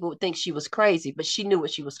people would think she was crazy, but she knew what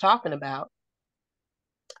she was talking about.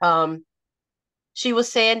 Um, she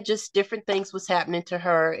was saying just different things was happening to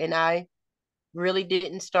her, and I really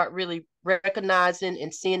didn't start really recognizing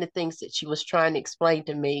and seeing the things that she was trying to explain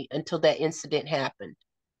to me until that incident happened.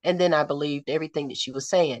 And then I believed everything that she was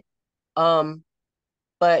saying. Um,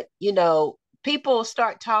 but people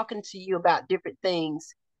start talking to you about different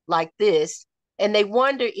things like this, and they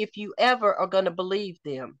wonder if you ever are going to believe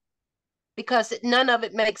them because none of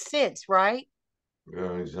it makes sense, right?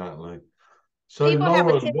 Yeah, exactly. So, People have a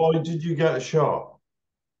Lauren, tendency. why did you get shot?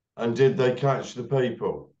 And did they catch the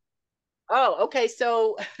people? Oh, okay.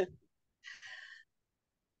 So,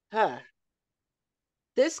 huh,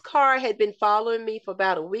 this car had been following me for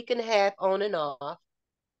about a week and a half on and off.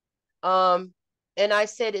 Um, and I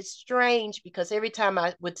said it's strange because every time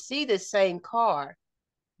I would see this same car,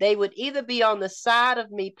 they would either be on the side of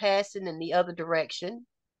me passing in the other direction,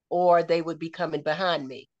 or they would be coming behind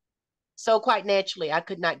me. So quite naturally, I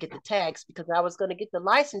could not get the tags because I was going to get the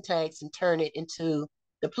license tags and turn it into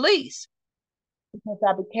the police because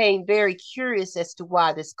I became very curious as to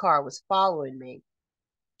why this car was following me.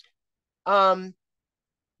 Um,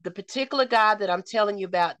 the particular guy that I'm telling you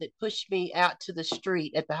about that pushed me out to the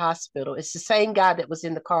street at the hospital, it's the same guy that was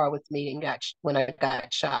in the car with me and got when I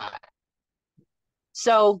got shot.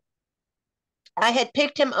 So I had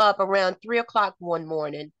picked him up around 3 o'clock one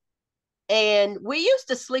morning, and we used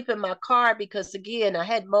to sleep in my car because again I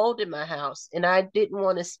had mold in my house and I didn't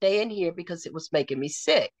want to stay in here because it was making me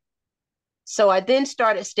sick. So I then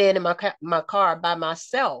started staying in my car by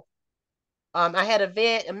myself. I had a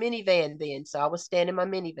minivan then, so I was staying in my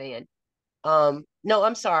minivan. No,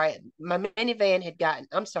 I'm sorry. My minivan had gotten,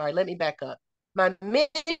 I'm sorry, let me back up. My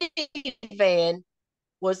minivan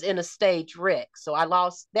was in a stage wreck. So I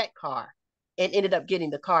lost that car and ended up getting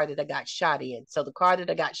the car that I got shot in. So the car that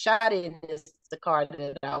I got shot in is the car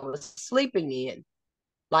that I was sleeping in.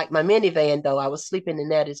 Like my minivan, though, I was sleeping in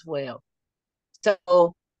that as well.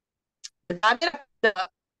 So I got up that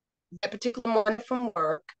particular morning from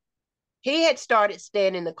work. He had started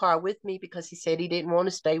staying in the car with me because he said he didn't want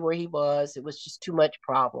to stay where he was. It was just too much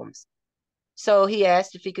problems. So he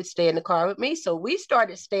asked if he could stay in the car with me. So we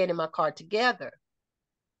started staying in my car together.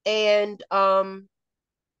 And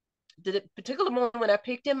the particular morning when I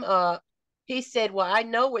picked him up, he said, well, I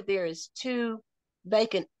know where there is two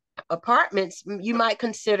vacant apartments. You might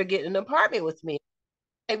consider getting an apartment with me.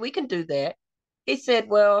 Hey, we can do that. He said,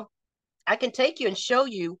 well, I can take you and show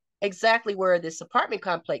you exactly where this apartment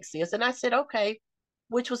complex is. And I said, okay,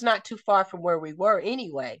 which was not too far from where we were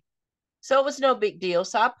anyway. So it was no big deal.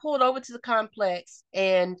 So I pulled over to the complex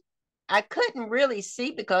and I couldn't really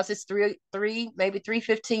see because it's maybe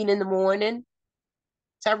 3:15 in the morning.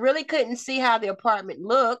 So I really couldn't see how the apartment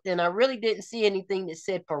looked, and I really didn't see anything that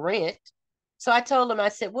said for rent. So I told him, I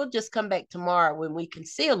said, we'll just come back tomorrow when we can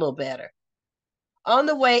see a little better. On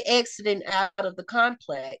the way exiting out of the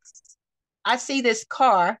complex, I see this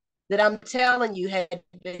car that I'm telling you had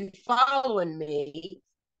been following me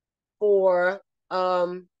for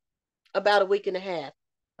about a week and a half.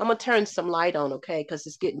 I'm gonna turn some light on, okay? Because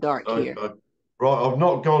it's getting dark here. Okay. Right, I've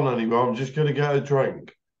not gone anywhere. I'm just going to get a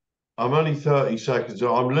drink. I'm only 30 seconds.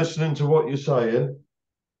 I'm listening to what you're saying.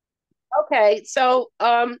 Okay, so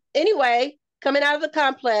anyway, coming out of the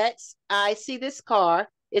complex, I see this car.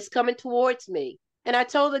 It's coming towards me. And I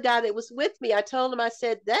told the guy that was with me, I told him, I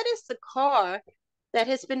said, that is the car that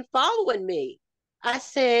has been following me. I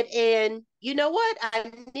said, and you know what?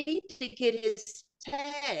 I need to get his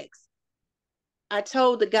tags. I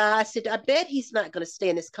told the guy, I said, I bet he's not going to stay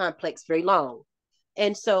in this complex very long.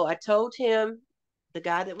 And so I told him, the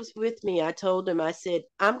guy that was with me, I told him, I said,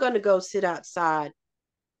 I'm going to go sit outside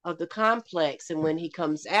of the complex. And when he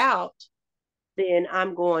comes out, then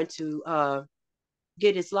I'm going to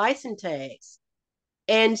get his license tags.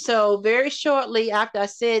 And so, very shortly after I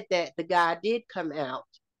said that, the guy did come out.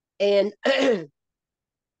 And I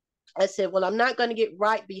said, well, I'm not going to get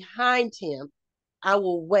right behind him. I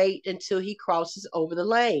will wait until he crosses over the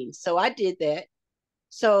lane. So I did that.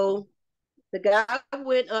 So the guy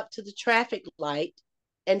went up to the traffic light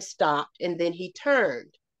and stopped, and then he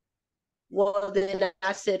turned. Well, then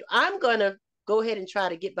I said, I'm going to go ahead and try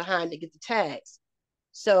to get behind to get the tags.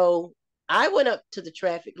 So I went up to the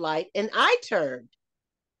traffic light and I turned.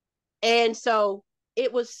 And so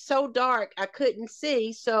it was so dark, I couldn't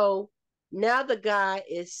see. So Now the guy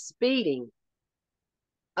is speeding.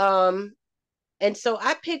 Um, and so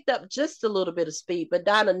I picked up just a little bit of speed, but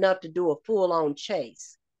not enough to do a full-on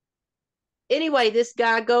chase. Anyway, this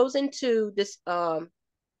guy goes into this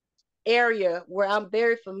area where I'm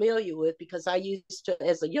very familiar with because I used to,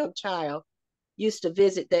 as a young child, used to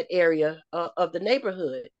visit that area of the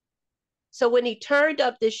neighborhood. So when he turned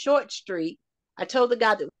up this short street, I told the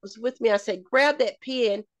guy that was with me, I said, grab that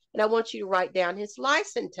pen and I want you to write down his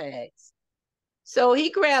license tags. So he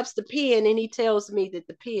grabs the pen and he tells me that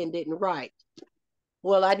the pen didn't write.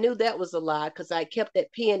 Well, I knew that was a lie because I kept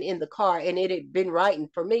that pen in the car and it had been writing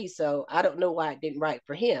for me. So I don't know why it didn't write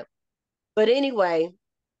for him. But anyway,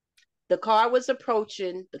 the car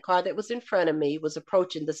that was in front of me was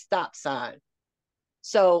approaching the stop sign.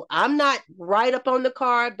 So I'm not right up on the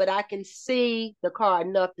car, but I can see the car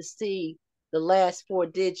enough to see the last four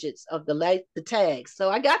digits of the tags. So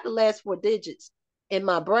I got the last four digits in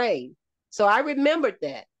my brain. So I remembered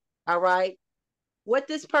that. All right. What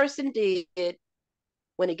this person did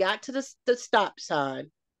when he got to the stop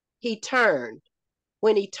sign, he turned.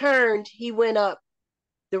 When he turned, he went up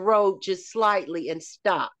the road just slightly and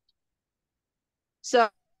stopped. So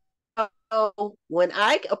when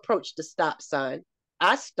I approached the stop sign,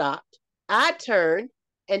 I stopped, I turned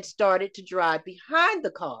and started to drive behind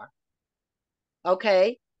the car.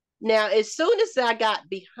 Okay. Now, as soon as I got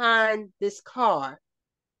behind this car,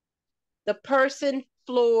 the person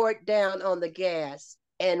floored down on the gas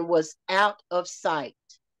and was out of sight,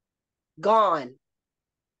 gone.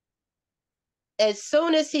 As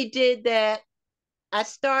soon as he did that, I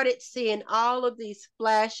started seeing all of these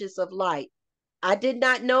flashes of light. I did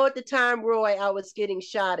not know at the time, Roy, I was getting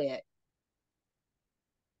shot at.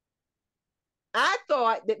 I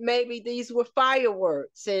thought that maybe these were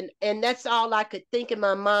fireworks, and that's all I could think in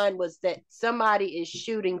my mind was that somebody is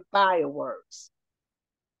shooting fireworks.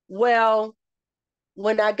 Well,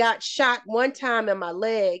 when I got shot one time in my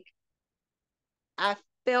leg, I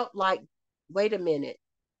felt like, wait a minute,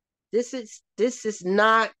 this is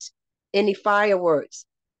not any fireworks.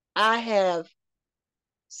 I have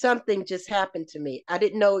something just happened to me. I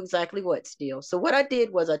didn't know exactly what still. So what I did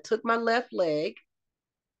was I took my left leg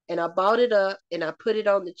and I balled it up and I put it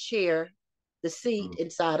on the chair, the seat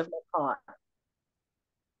inside of my car.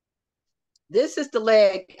 This is the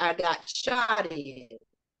leg I got shot in.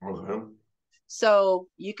 Okay. So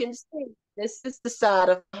you can see this is the side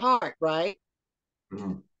of the heart, right?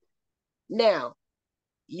 Mm. Now,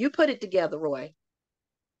 you put it together, Roy.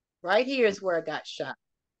 Right here is where I got shot.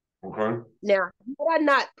 Okay. Now, had I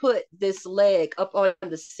not put this leg up on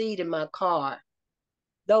the seat in my car,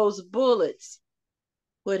 those bullets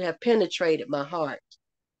would have penetrated my heart.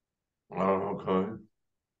 Oh, okay.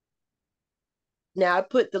 Now, I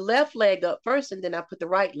put the left leg up first and then I put the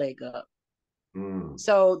right leg up. Mm.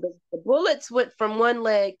 So the bullets went from one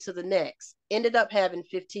leg to the next, ended up having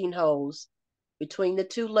 15 holes between the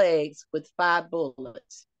two legs with 5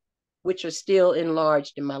 bullets, which are still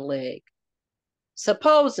enlarged in my leg.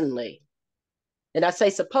 Supposedly, and I say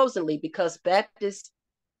supposedly because Baptists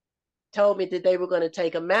told me that they were going to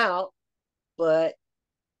take them out, but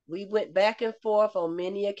we went back and forth on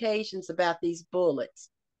many occasions about these bullets.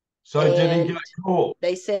 So did he get And caught?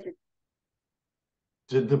 they said,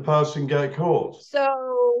 Did the person get caught?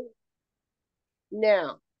 so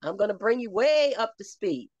now I'm going to bring you way up to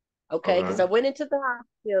speed. Okay. Because I Okay. went into the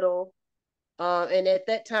hospital. And at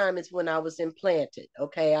that time is when I was implanted.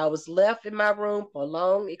 Okay. I was left in my room for a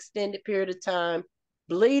long, extended period of time,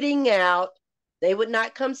 bleeding out. They would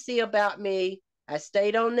not come see about me. I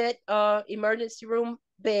stayed on that emergency room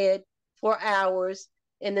bed for hours.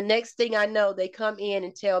 And the next thing I know, they come in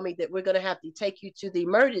and tell me that we're going to have to take you to the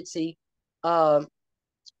emergency um,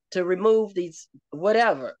 to remove these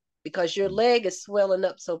whatever, because your leg is swelling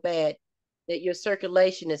up so bad that your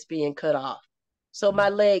circulation is being cut off. So my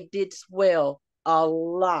leg did swell a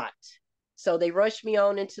lot. So they rushed me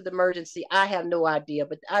on into the emergency. I have no idea,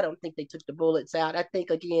 but I don't think they took the bullets out. I think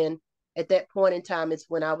again, at that point in time, it's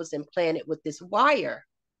when I was implanted with this wire.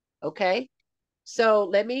 Okay.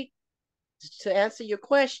 So to answer your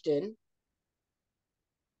question,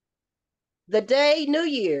 the day New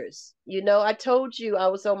Year's, I told you I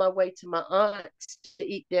was on my way to my aunt's to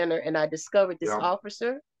eat dinner and I discovered this Yeah.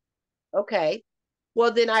 officer. Okay.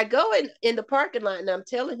 Well, then I go in the parking lot and I'm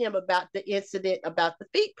telling him about the incident about the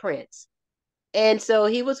feet prints. And so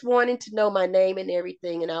he was wanting to know my name and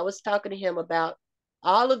everything. And I was talking to him about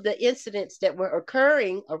all of the incidents that were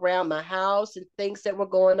occurring around my house and things that were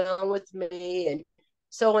going on with me and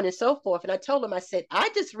so on and so forth. And I told him, I said, I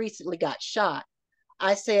just recently got shot.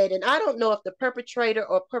 I said, and I don't know if the perpetrator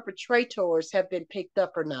or perpetrators have been picked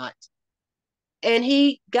up or not. And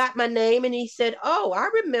he got my name and he said, "Oh, I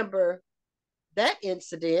remember that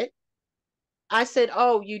incident." I said,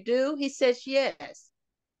 "Oh, you do?" He says, "Yes."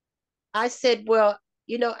 I said, "Well,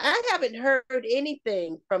 I haven't heard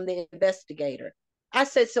anything from the investigator." I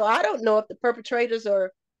said, "So I don't know if the perpetrators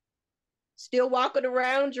are still walking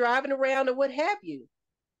around, driving around, or what have you."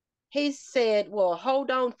 He said, "Well, hold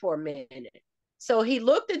on for a minute." So he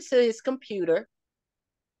looked into his computer.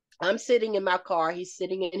 I'm sitting in my car. He's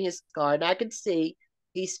sitting in his car, and I can see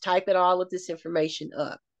he's typing all of this information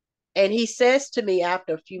up. And he says to me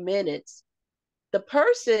after a few minutes, "The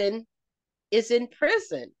person is in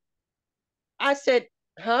prison." I said,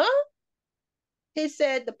 "Huh?" He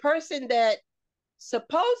said, "The person that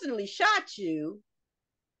supposedly shot you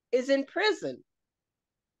is in prison."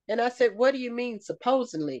 And I said, "What do you mean,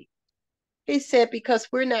 supposedly?" He said,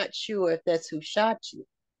 "Because we're not sure if that's who shot you."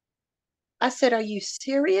 I said, "Are you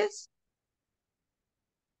serious?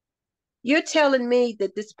 You're telling me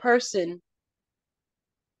that this person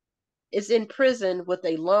is in prison with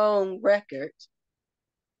a long record,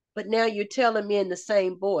 but now you're telling me in the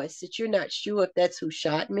same voice that you're not sure if that's who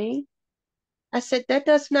shot me?" I said, "That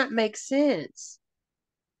does not make sense.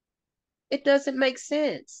 It doesn't make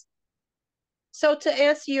sense." So to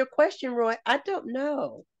answer your question, Roy, I don't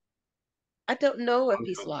know. I don't know if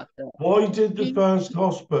he's locked up. Why did the He, first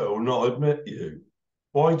hospital not admit you?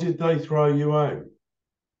 Why did they throw you out?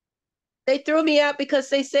 they threw me out because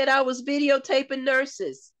they said I was videotaping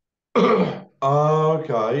nurses. Oh,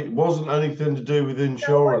 okay. It wasn't anything to do with You know what?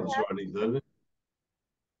 insurance or anything.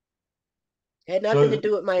 Had nothing to So,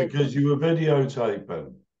 do with my. because you were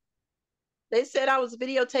videotaping. They said I was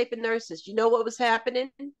videotaping nurses. You know what was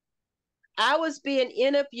happening? I was being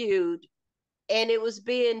interviewed, and it was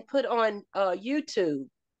being put on YouTube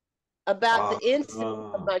about the Ah,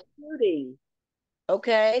 incident of my shooting.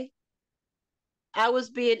 Okay, I was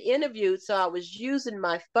being interviewed, so I was using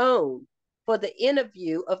my phone for the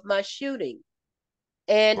interview of my shooting.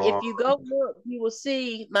 And if you right. go look, you will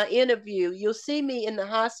see my interview. You'll see me in the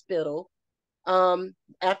hospital.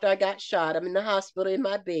 After I got shot, I'm in the hospital in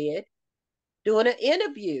my bed doing an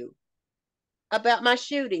interview about my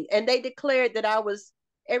shooting. And they declared that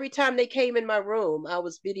every time they came in my room, I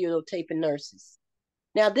was videotaping nurses.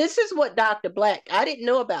 Now, this is what Dr. Black, I didn't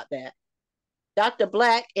know about that. Dr.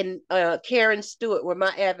 Black and Karen Stewart were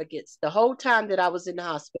my advocates the whole time that I was in the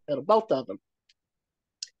hospital, both of them.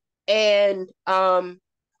 And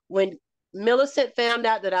when Millicent found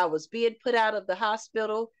out that I was being put out of the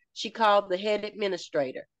hospital, she called the head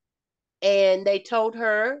administrator. And they told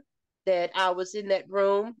her that I was in that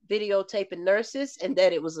room videotaping nurses and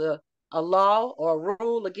that it was a law or a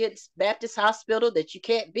rule against Baptist Hospital that you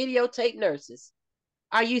can't videotape nurses.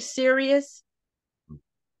 Are you serious?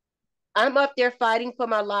 I'm up there fighting for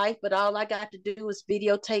my life, but all I got to do is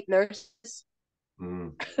videotape nurses.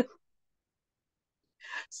 Mm.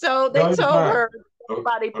 So they Going told back. her Oh,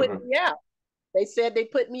 why they put okay. me out. They said they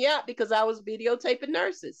put me out because I was videotaping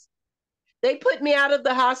nurses. They put me out of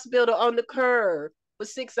the hospital on the curb for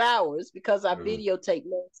 6 hours because I Mm. videotaped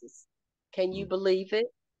nurses. Can you Mm. believe it?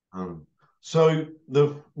 Mm. So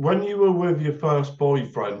when you were with your first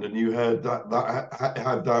boyfriend and you heard that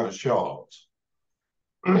had that shot,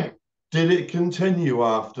 did it continue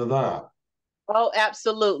after that? Oh,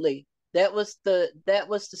 absolutely. That was the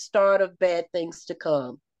start of bad things to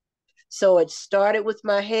come. So it started with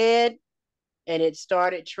my head and it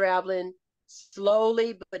started traveling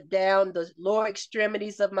slowly but down the lower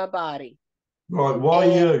extremities of my body. Right, why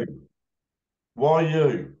And you? Why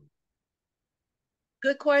you?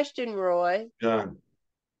 good question, Roy. Yeah,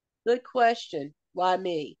 Good question. Why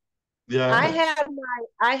me? I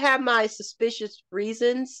yeah, have my suspicious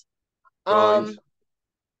reasons. right, Um,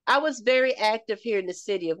 I was very active here in the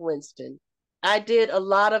city of Winston. I did a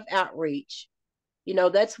lot of outreach.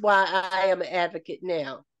 That's why I am an advocate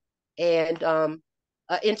now and an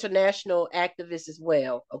international activist as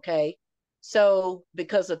well. Okay. So,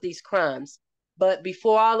 because of these crimes. But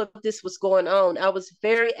before all of this was going on, I was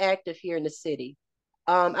very active here in the city.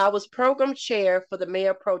 I was program chair for the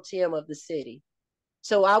mayor pro tem of the city.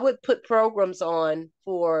 So I would put programs on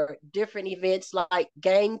for different events like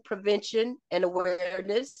gang prevention and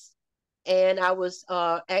awareness. And I was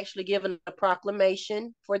actually given a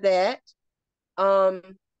proclamation for that. Um,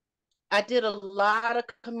 I did a lot of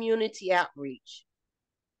community outreach.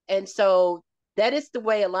 And so that is the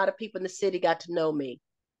way a lot of people in the city got to know me.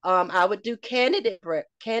 I would do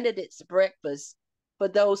candidates breakfast for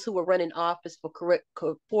those who were running office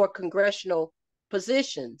for congressional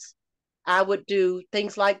positions. I would do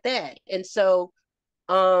things like that. And so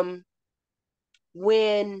um,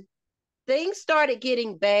 when things started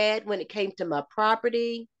getting bad when it came to my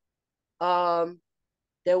property,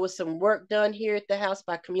 There was some work done here at the house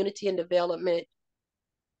by community and development.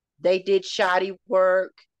 They did shoddy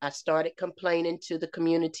work. I started complaining to the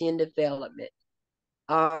community and development.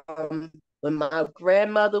 When my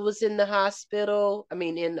grandmother was in the hospital, I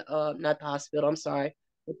mean, in not the hospital, I'm sorry,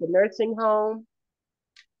 at the nursing home,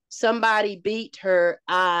 somebody beat her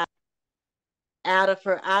eye out of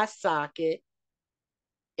her eye socket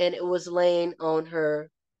and it was laying on her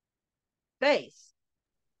face.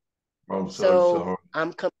 I'm so So sorry.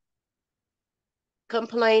 I'm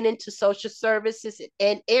complaining to social services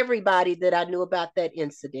and everybody that I knew about that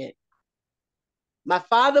incident. My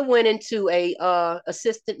father went into a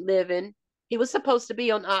assisted living. He was supposed to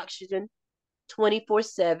be on oxygen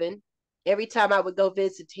 24/7. Every time I would go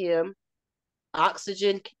visit him,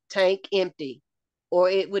 oxygen tank empty, or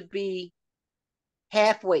it would be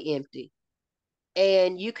halfway empty.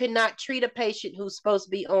 And you cannot treat a patient who's supposed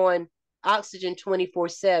to be on oxygen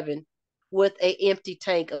 24/7 with an empty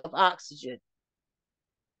tank of oxygen.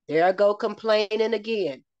 There I go complaining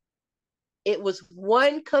again. It was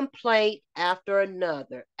one complaint after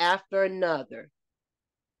another, after another.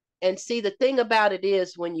 And see, the thing about it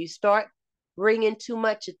is when you start bringing too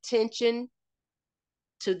much attention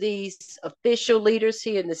to these official leaders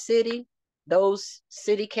here in the city, those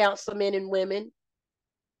city councilmen and women,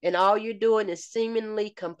 and all you're doing is seemingly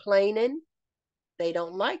complaining, they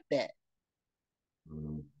don't like that.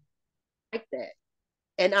 Like that.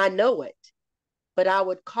 And I know it. But I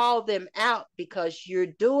would call them out because you're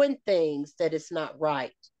doing things that is not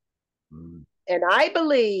right. And I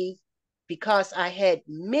believe because I had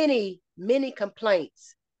many, many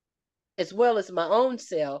complaints, as well as my own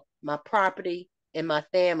self, my property, and my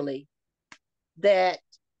family, that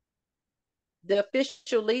the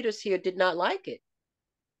official leaders here did not like it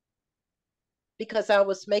because I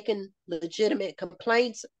was making legitimate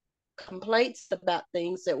complaints about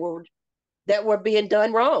things that were being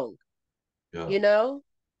done wrong. Yeah. You know,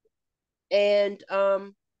 and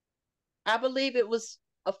I believe it was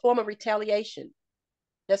a form of retaliation.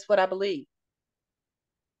 That's what I believe.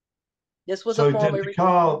 This was a So form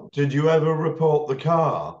of did you ever report the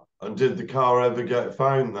car? And did the car ever get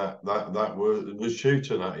found that was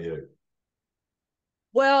shooting at you?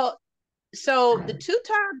 well, so the two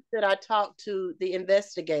times that I talked to the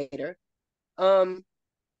investigator, um,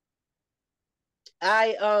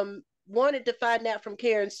 I wanted to find out from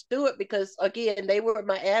Karen Stewart because again, they were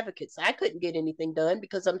my advocates. I couldn't get anything done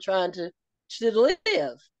because I'm trying to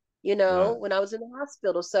live, Yeah. when I was in the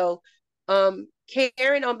hospital. So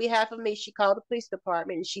Karen, on behalf of me, she called the police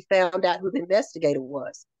department and she found out who the investigator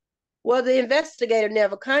was. Well, the investigator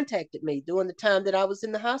never contacted me during the time that I was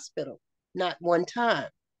in the hospital, not one time.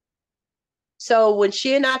 So when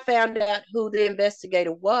she and I found out who the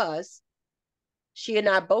investigator was, she and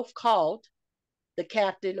I both called the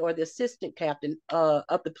captain or the assistant captain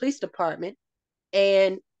of the police department.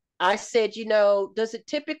 And I said, does it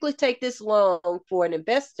typically take this long for an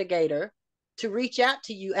investigator to reach out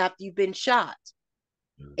to you after you've been shot?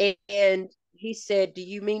 And he said, do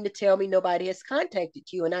you mean to tell me nobody has contacted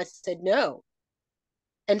you? And I said, no.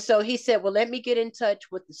 And so he said, well, let me get in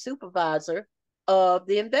touch with the supervisor of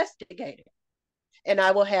the investigator and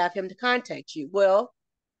I will have him to contact you. Well,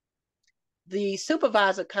 the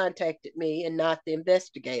supervisor contacted me and not the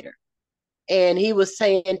investigator. And he was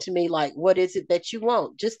saying to me, like, what is it that you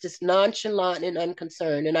want? Just as nonchalant and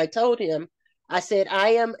unconcerned. And I told him, I said, I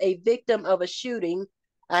am a victim of a shooting.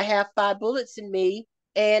 I have 5 bullets in me,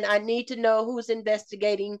 and I need to know who's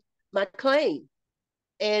investigating my claim.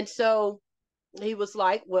 And so he was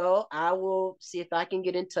like, well, I will see if I can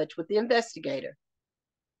get in touch with the investigator.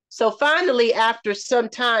 So finally, after some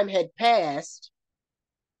time had passed,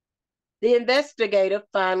 the investigator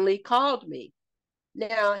finally called me.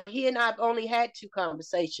 Now, he and I have only had 2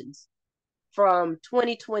 conversations from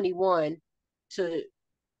 2021 to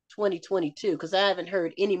 2022 because I haven't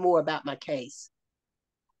heard any more about my case.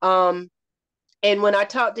 And when I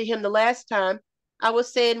talked to him the last time, I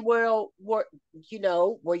was saying, well, were you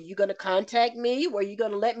going to contact me? Were you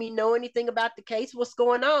going to let me know anything about the case? What's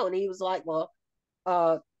going on? And he was like, well,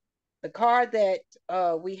 the car that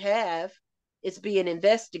we have is being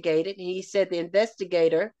investigated. And he said the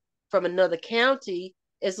investigator from another county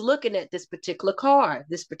is looking at this particular car,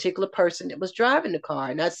 this particular person that was driving the car.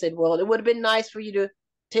 And I said, well, it would have been nice for you to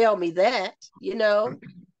tell me that.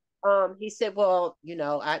 He said, well,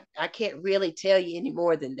 I can't really tell you any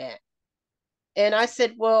more than that. And I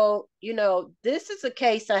said, well, this is a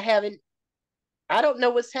case I don't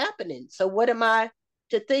know what's happening. So what am I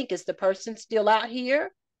to think? Is the person still out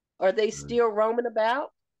here? Are they still roaming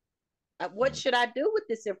about? What should I do with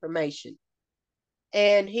this information?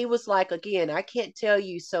 And he was like, again, I can't tell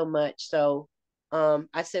you so much. So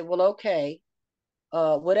I said, well, okay.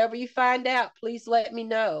 Whatever you find out, please let me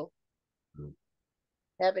know.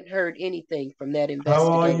 Haven't heard anything from that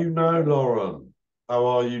How are investigator. you now, Lauren? How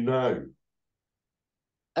are you now?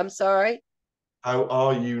 I'm sorry. How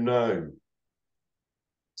are you now?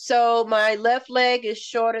 So my left leg is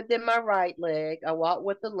shorter than my right leg. I walk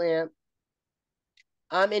with a limp.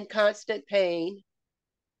 I'm in constant pain,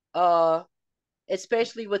 uh,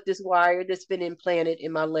 especially with this wire that's been implanted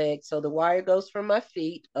in my leg. So the wire goes from my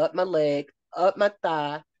feet, up my leg, up my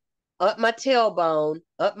thigh, up my tailbone,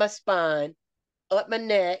 up my spine, up my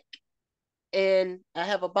neck, and I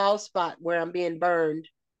have a bald spot where I'm being burned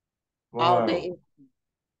all day. Wow.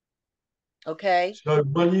 Okay. So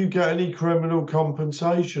will you get any criminal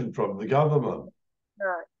compensation from the government?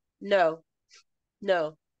 No,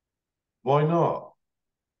 no. Why not?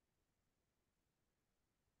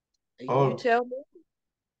 You Oh, tell me.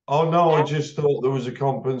 oh no, I just thought there was a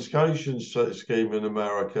compensation scheme in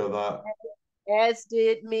America that. As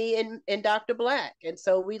did me and Dr. Black. And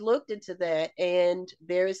so we looked into that, and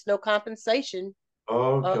there is no compensation.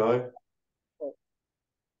 Uh, Okay.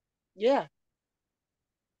 yeah,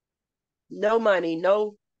 no money,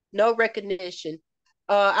 no recognition.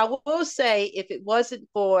 I will say, if it wasn't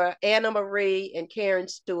for Anna Marie and Karen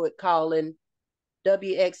Stewart calling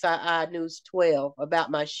WXII News 12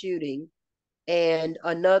 about my shooting and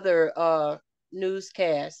another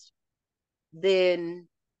newscast, then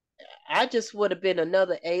I just would have been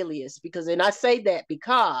another alias. Because, and I say that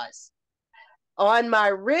because on my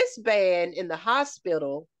wristband in the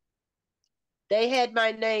hospital, they had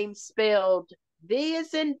my name spelled V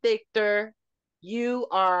as in Victor,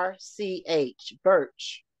 URCH,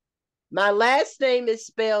 Birch. My last name is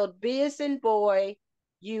spelled B as in boy,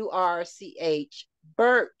 URCH,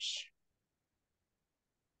 Birch.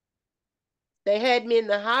 They had me in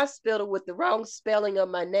the hospital with the wrong spelling of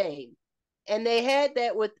my name. And they had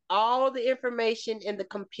that with all the information in the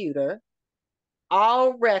computer,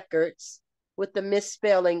 all records with the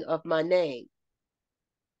misspelling of my name.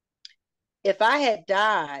 If I had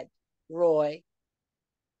died, Roy,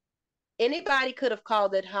 anybody could have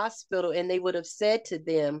called that hospital and they would have said to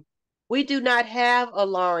them, we do not have a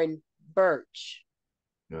Lauren Birch.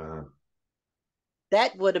 Yeah.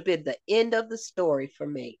 That would have been the end of the story for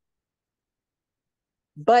me.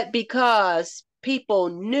 But because people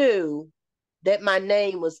knew that my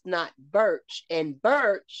name was not Birch and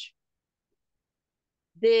Birch,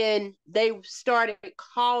 then they started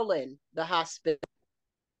calling the hospital,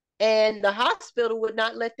 and the hospital would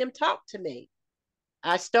not let them talk to me.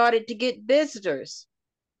 I started to get visitors.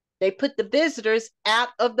 They put the visitors out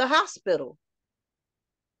of the hospital,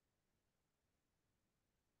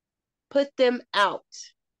 put them out,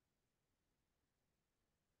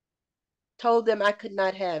 told them I could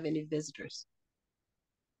not have any visitors.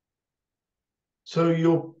 So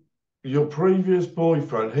your previous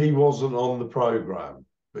boyfriend, he wasn't on the program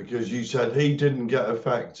because you said he didn't get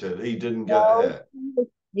affected, he didn't get No, hit.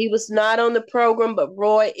 he was not on the program, but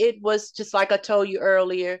Roy, it was just like I told you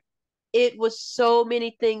earlier. It was so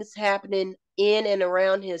many things happening in and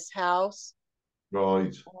around his house,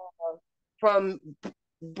 Right. from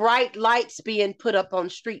bright lights being put up on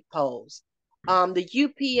street poles, the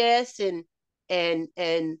UPS and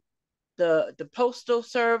the postal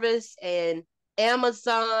service and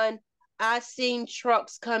Amazon. I seen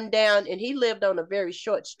trucks come down, and he lived on a very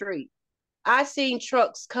short street. I seen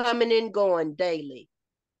trucks coming and going daily,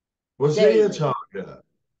 Was he a daily. target?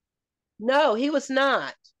 No, he was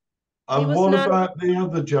not. He And was what not. about the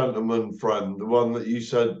other gentleman friend, the one that you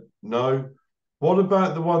said no? What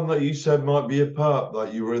about the one that you said might be a perp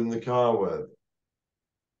that you were in the car with?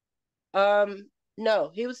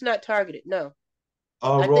 No, he was not targeted. No,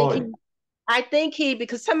 Oh, I think right. he I think he,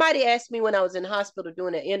 because somebody asked me when I was in hospital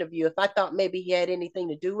doing an interview if I thought maybe he had anything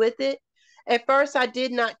to do with it. At first, I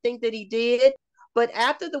did not think that he did. But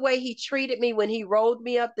after the way he treated me when he rolled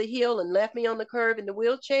me up the hill and left me on the curb in the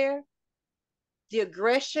wheelchair, the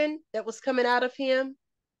aggression that was coming out of him,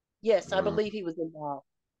 yes, I believe he was involved.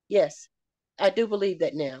 Yes, I do believe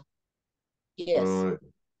that now. Yes. Right.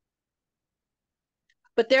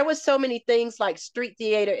 But there was so many things like street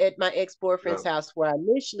theater at my Yeah. ex-boyfriend's house where I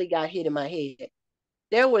initially got hit in my head.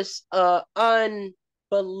 There was an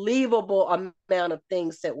unbelievable amount of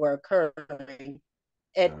things that were occurring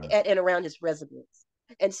Yeah. at and around his residence.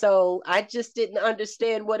 And so I just didn't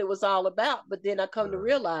understand what it was all about. But then I come to Yeah.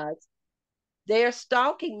 realize they're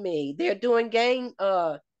stalking me. They're doing gang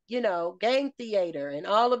theater and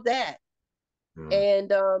all of that. Yeah.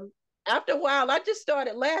 And after a while, I just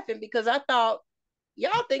started laughing because I thought,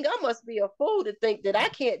 Y'all think I must be a fool to think that I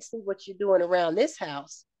can't see what you're doing around this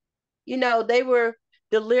house. They were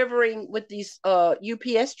delivering with these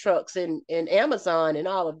UPS trucks and Amazon and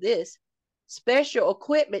all of this special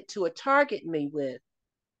equipment to target me with.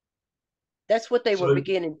 That's what they were So,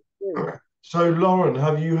 beginning to do. so Lauren,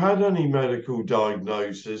 have you had any medical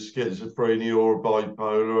diagnosis, schizophrenia or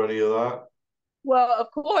bipolar, or any of that? Well,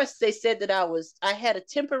 of course, they said that I had a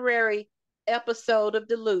temporary episode of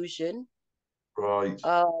delusion. Right.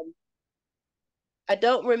 Um, I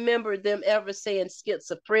don't remember them ever saying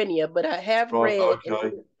schizophrenia, but I have Right, read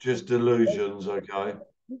okay. Just delusions, okay.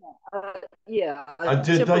 yeah, a And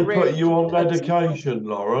did they put temporary you on a medication,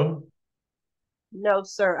 Lauren? no,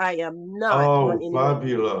 sir, I am not on Oh, any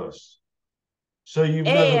fabulous. So you've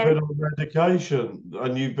never and been on medication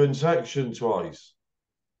and you've been sectioned twice?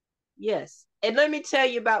 yes. And let me tell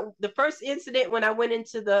you about the first incident when I went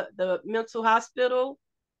into the mental hospital.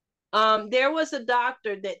 There was a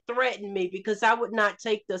doctor that threatened me because I would not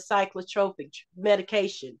take the psychotropic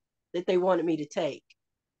medication that they wanted me to take.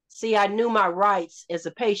 See, I knew my rights as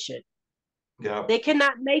a patient. Yeah. They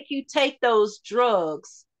cannot make you take those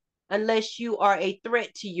drugs unless you are a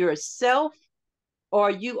threat to yourself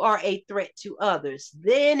or you are a threat to others.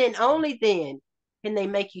 Then and only then can they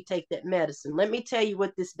make you take that medicine. Let me tell you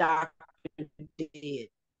what this doctor did.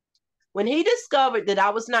 When he discovered that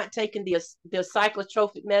I was not taking the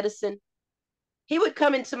psychotropic medicine, he would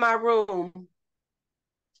come into my room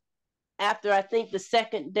after I think the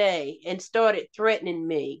second day and started threatening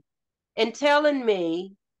me and telling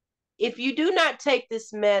me, if you do not take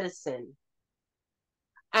this medicine,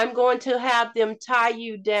 I'm going to have them tie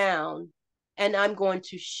you down and I'm going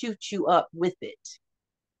to shoot you up with it.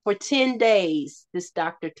 For 10 days, this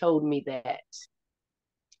doctor told me that.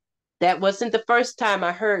 That wasn't the first time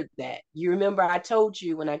I heard that. You remember I told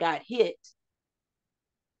you when I got hit,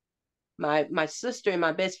 my sister and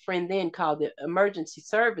my best friend then called the emergency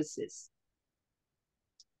services.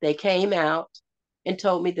 They came out and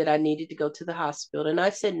told me that I needed to go to the hospital. And I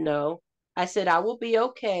said, no. I said, I will be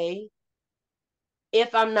okay.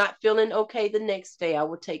 If I'm not feeling okay the next day, I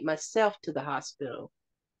will take myself to the hospital.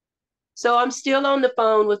 So I'm still on the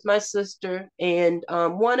phone with my sister, and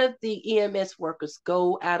one of the EMS workers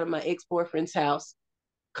go out of my ex-boyfriend's house,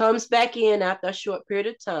 comes back in after a short period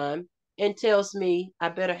of time, and tells me I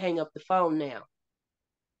better hang up the phone now.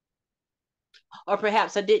 Or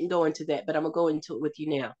perhaps I didn't go into that, but I'm going to go into it with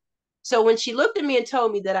you now. So when she looked at me and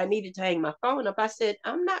told me that I needed to hang my phone up, I said,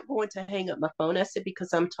 I'm not going to hang up my phone. I said,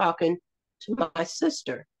 because I'm talking to my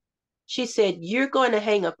sister. She said, you're going to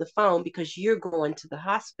hang up the phone because you're going to the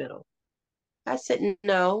hospital. I said,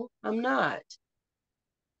 no, I'm not.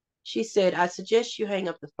 She said, I suggest you hang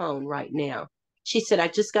up the phone right now. She said, I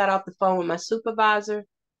just got off the phone with my supervisor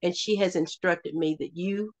and she has instructed me that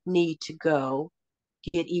you need to go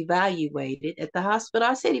get evaluated at the hospital.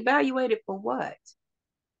 I said, evaluated for what?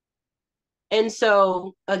 And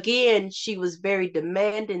so again, she was very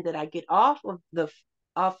demanding that I get off the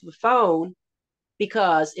phone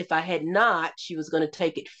because if I had not, she was going to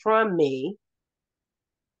take it from me.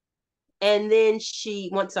 And then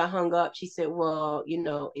once I hung up, she said, well,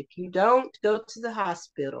 if you don't go to the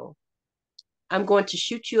hospital, I'm going to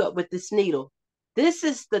shoot you up with this needle. This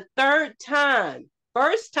is the third time.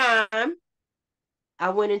 First time, I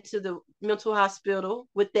went into the mental hospital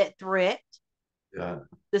with that threat. Yeah.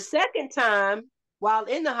 The second time, while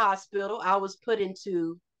in the hospital, I was put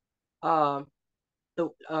into the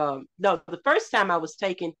first time I was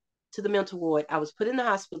taken to the mental ward, I was put in the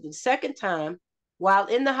hospital. The second time, while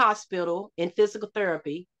in the hospital in physical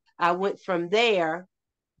therapy, I went from there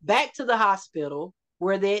back to the hospital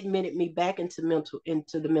where they admitted me back into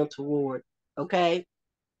the mental ward. Okay.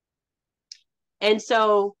 And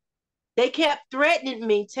so they kept threatening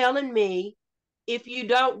me, telling me, if you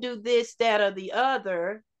don't do this, that, or the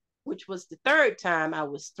other, which was the third time I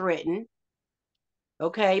was threatened,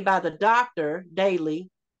 okay, by the doctor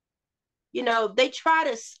daily. They try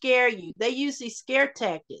to scare you. They use these scare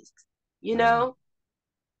tactics, you Yeah. know?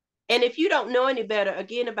 And if you don't know any better,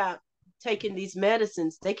 again, about taking these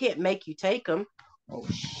medicines, they can't make you take them. Oh,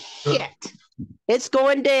 shit. It's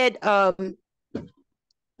going dead.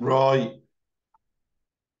 Right.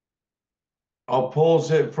 I'll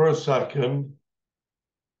pause it for a second.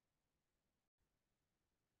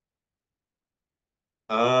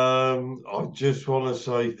 I just want to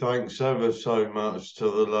say thanks ever so much to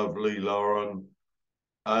the lovely Lauren.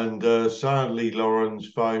 And sadly, Lauren's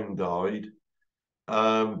phone died.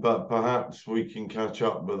 But perhaps we can catch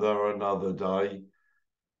up with her another day.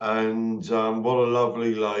 And what a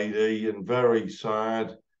lovely lady, and very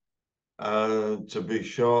sad to be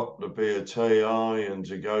shot, to be a TI, and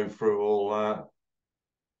to go through all that.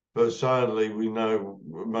 But sadly, we know,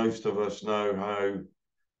 most of us know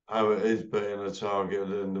how it is being a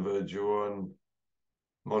targeted individual. And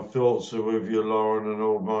my thoughts are with you, Lauren, and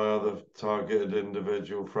all my other targeted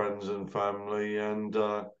individual friends and family. And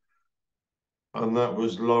that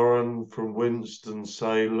was Lauren from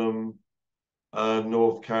Winston-Salem,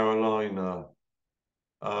 North Carolina.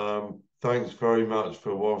 Thanks very much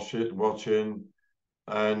for watching,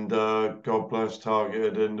 and God bless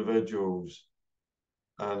targeted individuals.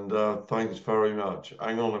 And thanks very much.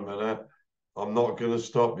 Hang on a minute. I'm not going to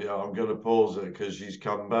stop you. I'm going to pause it because she's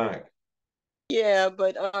come back. Yeah,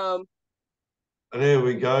 but And here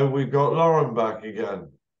we go. We've got Lauren back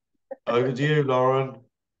again. Over to you, Lauren.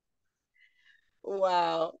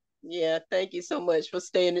 wow. Yeah, thank you so much for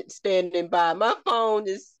standing by. My phone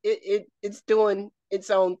it's doing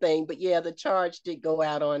its own thing, but yeah, the charge did go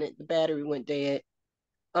out on it. The battery went dead.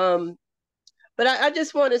 Um, but I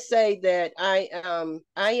just want to say that I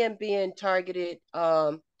am being targeted.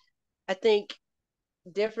 I think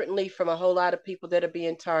differently from a whole lot of people that are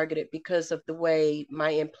being targeted because of the way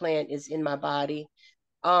my implant is in my body,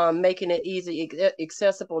 making it easy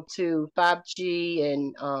accessible to 5G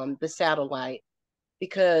and the satellite.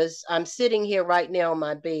 Because I'm sitting here right now on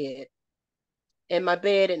my bed, and my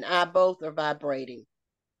bed and I both are vibrating.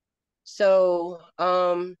 So,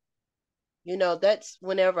 that's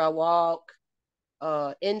whenever I walk,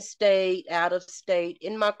 in state, out of state,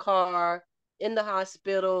 in my car, in the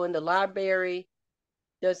hospital, in the library,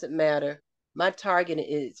 doesn't matter. My target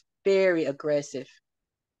is very aggressive.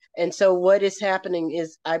 And so what is happening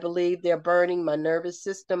is I believe they're burning my nervous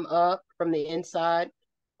system up from the inside.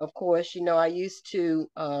 Of course, I used to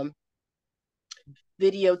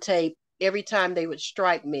videotape every time they would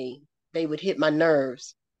strike me, they would hit my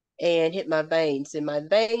nerves and hit my veins, and my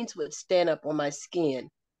veins would stand up on my skin.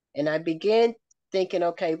 And I began thinking,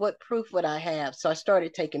 okay, what proof would I have? So I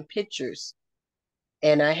started taking pictures,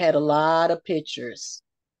 and I had a lot of pictures.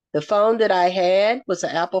 The phone that I had was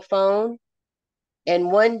an Apple phone,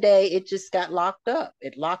 and one day it just got locked up.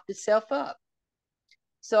 It locked itself up.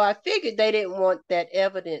 So I figured they didn't want that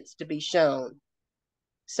evidence to be shown.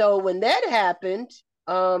 So when that happened,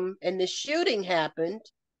 and the shooting happened,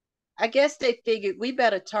 I guess they figured we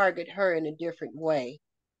better target her in a different way.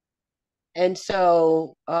 And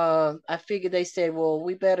so I figured they said, well,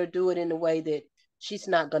 we better do it in a way that she's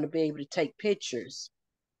not going to be able to take pictures,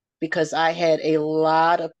 because I had a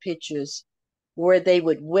lot of pictures where they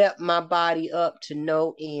would wet my body up to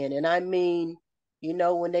no end. And I mean,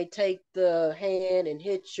 when they take the hand and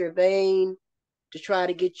hit your vein to try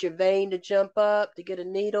to get your vein to jump up to get a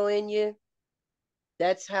needle in you,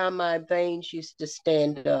 that's how my veins used to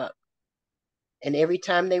stand up. And every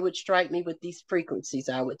time they would strike me with these frequencies,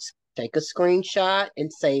 I would take a screenshot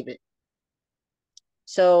and save it.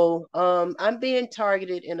 So I'm being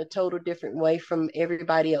targeted in a total different way from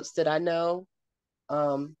everybody else that I know.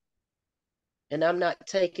 Um, and I'm not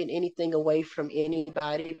taking anything away from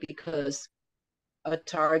anybody, because a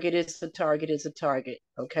target is a target is a target.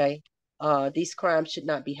 Okay. These crimes should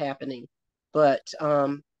not be happening. But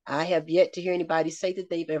I have yet to hear anybody say that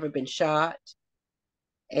they've ever been shot.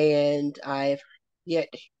 And I've yet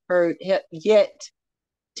yet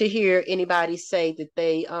to hear anybody say that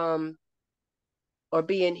they are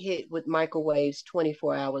being hit with microwaves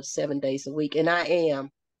 24 hours, 7 days a week. And I am.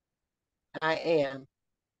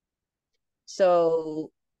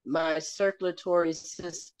 So my circulatory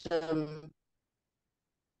system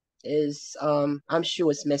is, I'm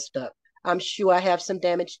sure it's messed up. I'm sure I have some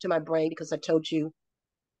damage to my brain, because I told you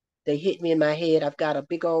they hit me in my head. I've got a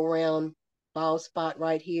big old round bald spot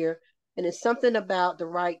right here. And it's something about the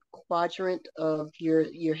right quadrant of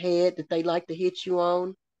your head that they like to hit you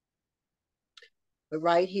on. But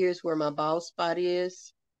right here is where my bald spot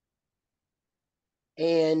is.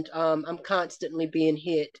 And I'm constantly being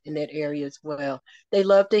hit in that area as well. They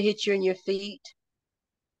love to hit you in your feet.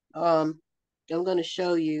 I'm going to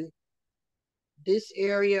show you. This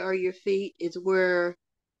area of your feet is where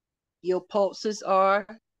your pulses are.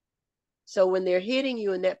 So when they're hitting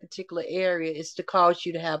you in that particular area, it's to cause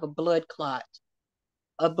you to have a blood clot.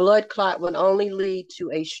 A blood clot would only lead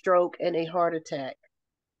to a stroke and a heart attack.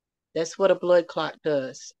 That's what a blood clot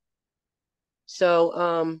does.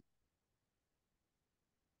 So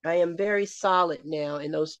I am very solid now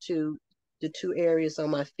in the two areas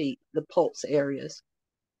on my feet, the pulse areas.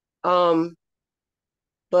 But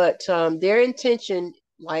their intention,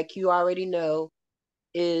 like you already know,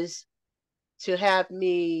 is to have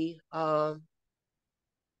me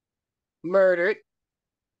murdered,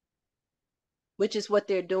 which is what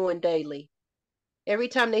they're doing daily. Every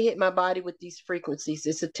time they hit my body with these frequencies,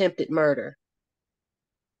 it's attempted murder.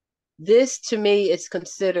 This to me is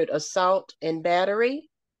considered assault and battery.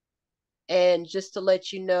 And just to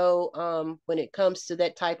let you know, when it comes to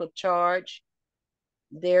that type of charge,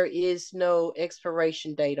 there is no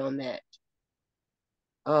expiration date on that.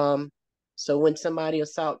 Um, so when somebody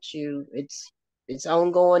assaults you, it's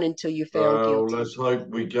ongoing until you're found Well, guilty. let's hope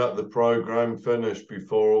we get the program finished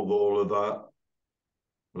before all of that,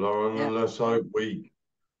 Lauren, Yeah. and let's hope we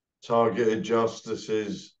targeted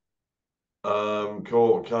justices,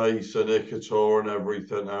 court case and Icator and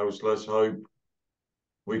everything else. Let's hope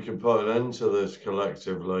we can put an end to this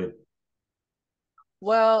collectively.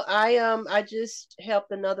 Well, I just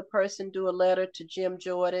helped another person do a letter to Jim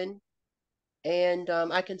Jordan, and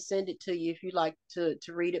I can send it to you if you'd like to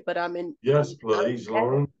read it. But Yes, I, please,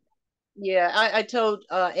 Lauren. yeah, I told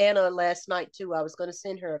Anna last night too. I was going to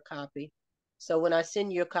send her a copy. So when I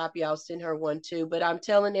send you a copy, I'll send her one too. But I'm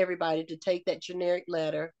telling everybody to take that generic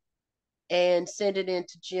letter and send it in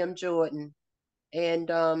to Jim Jordan. And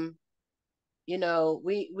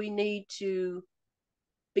we need to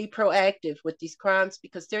be proactive with these crimes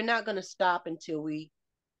because they're not going to stop until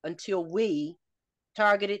we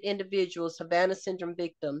targeted individuals, Havana syndrome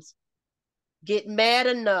victims, get mad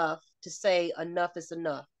enough to say enough is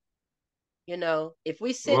enough. If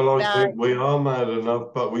we sit Well, I by, think we are mad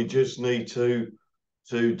enough, but we just need to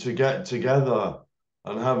get together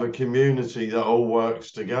and have a community that all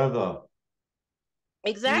works together.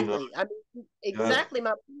 You know, exactly, I mean, yeah, exactly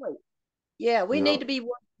my point. Yeah, we yeah, need to be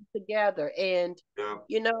working together. And,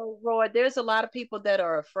 yeah, Roy, there's a lot of people that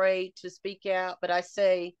are afraid to speak out, but I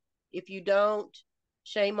say, if you don't,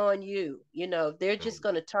 shame on you. They're yeah. just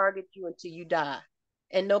going to target you until you die,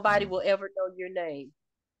 and nobody Mm, will ever know your name,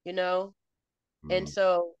 you know? And mm,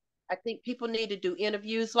 so I think people need to do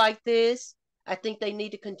interviews like this. I think they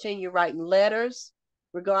need to continue writing letters,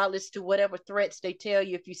 regardless to whatever threats they tell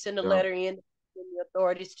you. If you send a yeah, letter in, the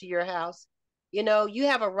authorities to your house, you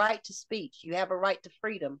have a right to speech. You have a right to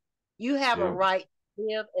freedom. You have a yeah, right to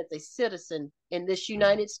live as a citizen in this yeah,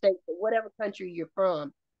 United States or whatever country you're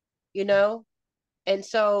from, you know? And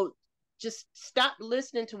so just stop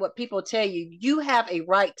listening to what people tell you. You have a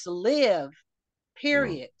right to live, yeah,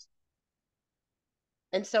 period.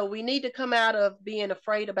 And so we need to come out of being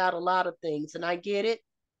afraid about a lot of things. And I get it,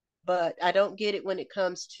 but I don't get it when it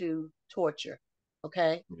comes to torture.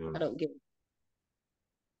 Okay? yeah. I don't get it.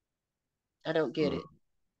 I don't get Mm. it.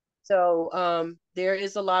 So there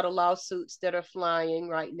is a lot of lawsuits that are flying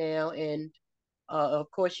right now. And of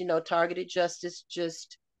course, targeted justice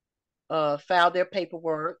just filed their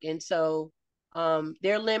paperwork. And so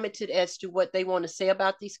they're limited as to what they want to say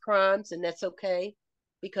about these crimes. And that's okay,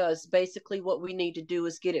 because basically what we need to do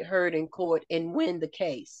is get it heard in court and win the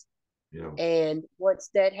case. Yeah, And once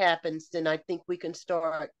that happens, then I think we can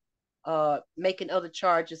start making other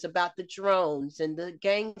charges about the drones and the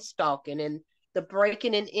gang stalking and the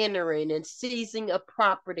breaking and entering and seizing of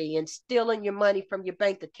property and stealing your money from your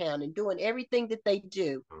bank account and doing everything that they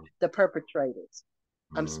do, the perpetrators.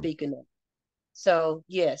 I'm mm, speaking of. So,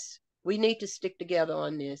 yes, we need to stick together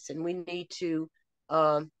on this, and we need to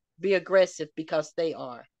um, be aggressive because they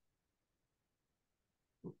are.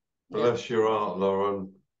 Yeah. bless your heart,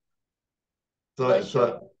 Lauren. Th Bless your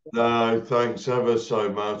th heart. no, thanks ever so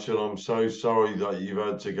much, and I'm so sorry that you've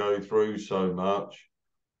had to go through so much.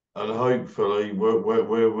 And hopefully,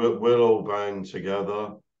 we'll all band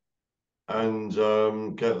together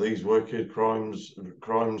and get these wicked crimes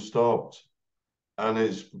stopped. And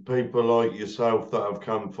it's people like yourself that have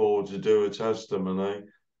come forward to do a testimony,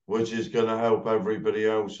 which is going to help everybody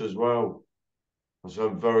else as well. So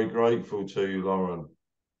I'm very grateful to you, Lauren.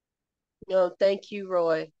 No, thank you,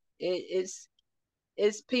 Roy.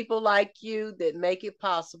 It's people like you that make it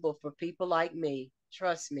possible for people like me.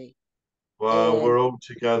 Trust me. Well, And we're all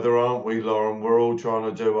together, aren't we, Lauren? We're all trying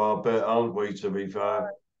to do our bit, aren't we, to be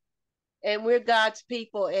fair? we're God's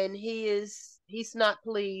people, and he's not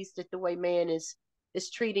pleased at the way man is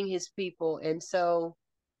treating his people. And so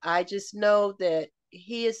I just know that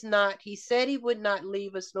he is not, he said he would not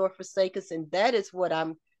leave us nor forsake us, and that is what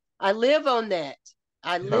I live on that.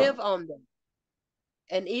 I Yeah. live on that.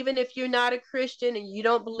 And even if you're not a Christian and you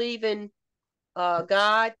don't believe in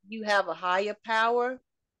God, you have a higher power.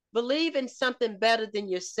 Believe in something better than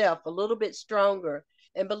yourself, a little bit stronger,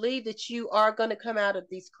 and believe that you are going to come out of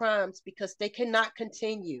these crimes because they cannot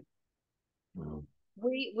continue. Mm.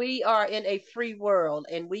 We are in a free world,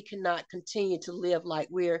 and we cannot continue to live like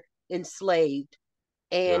we're enslaved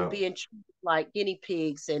and Yeah. being treated like guinea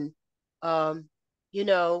pigs and um, you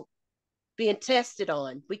know being tested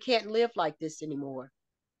on. We can't live like this anymore.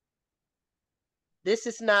 This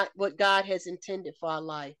is not what God has intended for our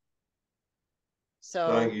life.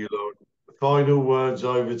 Thank So you, Lauren. final words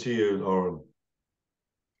over to you, Lauren.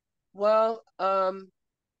 Well, I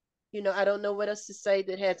don't know what else to say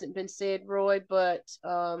that hasn't been said, Roy, but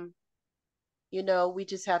we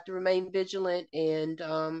just have to remain vigilant and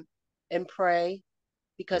pray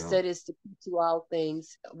because Yeah, that is the key to all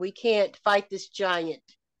things. We can't fight this giant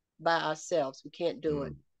by ourselves. We can't do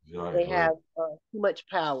it. They exactly. have too much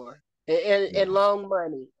power and Yeah, long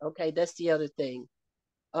money. Okay, that's the other thing.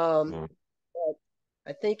 Um, yeah, but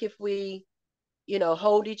I think if we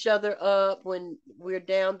hold each other up when we're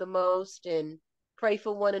down the most and pray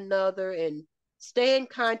for one another and stay in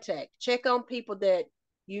contact. Check on people that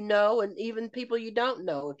you know and even people you don't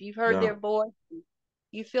know. If you've heard yeah, their voice,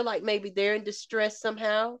 you feel like maybe they're in distress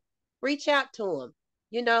somehow, reach out to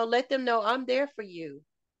them. Let them know I'm there for you.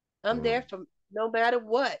 I'm yeah, there for no matter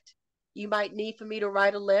what. You might need for me to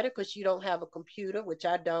write a letter because you don't have a computer, which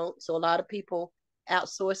I don't. So a lot of people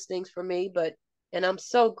outsource things for me, and I'm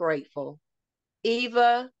so grateful.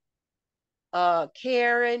 Eva,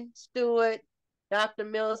 Karen Stewart, Dr.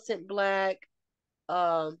 Millicent Black,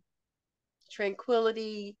 um,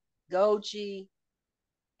 Tranquility, Goji,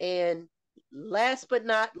 and last but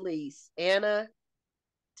not least, Anna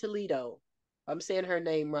Toledo. I'm saying her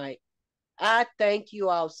name right. I thank you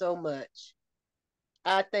all so much.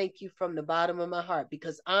 I thank you from the bottom of my heart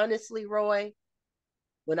because honestly, Roy,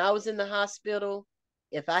 when I was in the hospital,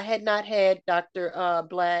 if I had not had Dr.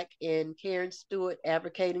 Black and Karen Stewart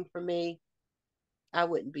advocating for me, I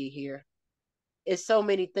wouldn't be here. It's so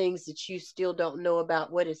many things that you still don't know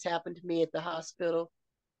about what has happened to me at the hospital.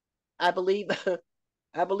 I believe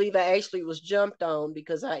I believe I actually was jumped on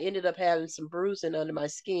because I ended up having some bruising under my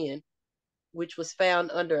skin, which was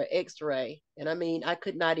found under an x-ray. And I mean, I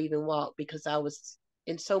could not even walk because I was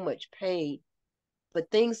in so much pain. But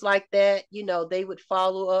things like that, they would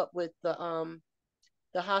follow up with the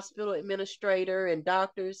hospital administrator and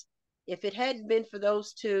doctors. If it hadn't been for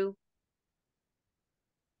those two,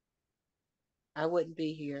 I wouldn't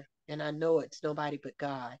be here. And I know it's nobody but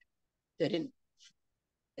God that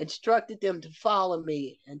instructed them to follow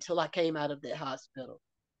me until I came out of the hospital.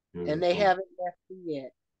 And they beautiful. haven't left me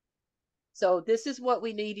yet. So this is what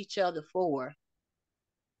we need each other for.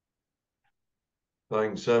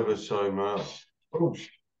 Thanks ever so much. Oh,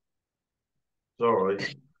 sorry.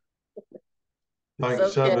 It's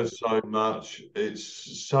Thanks okay. ever so much.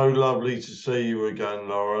 It's so lovely to see you again,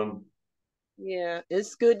 Lauren. Yeah,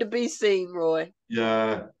 it's good to be seen, Roy.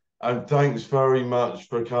 Yeah, and thanks very much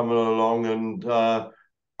for coming along. And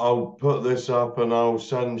I'll put this up and I'll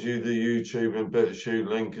send you the YouTube and BitChute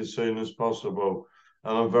link as soon as possible.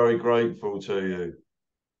 And I'm very grateful to you.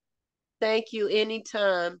 Thank you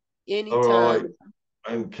anytime. All right, Anytime.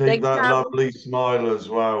 and keep Next that time, lovely smile as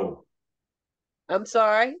well. I'm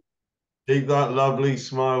sorry. Keep that lovely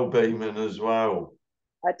smile beaming as well.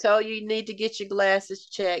 I told you you need to get your glasses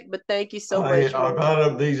checked, but thank you so much, I've Roy. had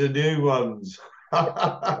them. These are new ones.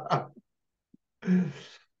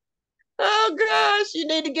 Oh gosh, you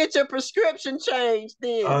need to get your prescription changed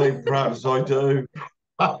then. Perhaps I do.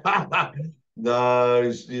 No,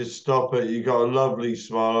 you stop it. You got a lovely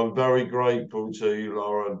smile. I'm very grateful to you,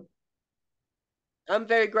 Lauren. I'm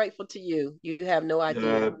very grateful to you. You have no idea.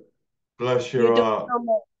 Yeah, bless You're your doing heart. so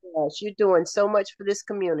much for us. You're doing so much for this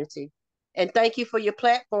community. And thank you for your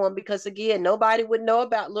platform because again, nobody would know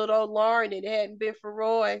about little old Lauren if it hadn't been for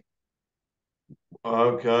Roy.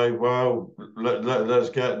 Okay, well, let's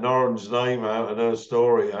get Lauren's name out and her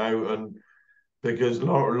story out, and because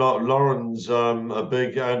Lauren's a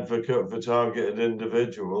big advocate for targeted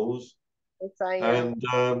individuals, Yes, I am.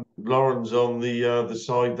 and Lauren's on the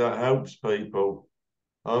side that helps people,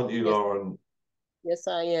 aren't you, Yes, Lauren? yes,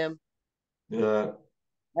 I am. Yeah,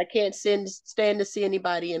 I can't stand to see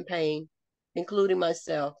anybody in pain, including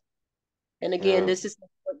myself. And again, yeah, this is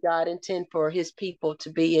what God intended for his people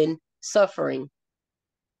to be in suffering.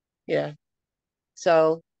 Yeah.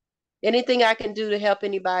 So anything I can do to help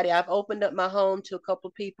anybody, I've opened up my home to a couple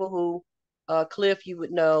of people who, Cliff, you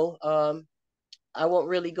would know. I won't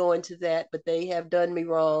really go into that, but they have done me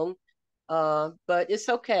wrong. But it's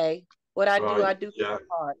okay. What I right, do yeah, from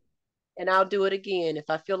my heart, and I'll do it again. If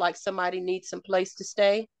I feel like somebody needs some place to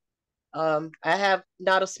stay, I have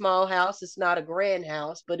not a small house. It's not a grand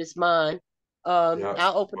house, but it's mine. yeah.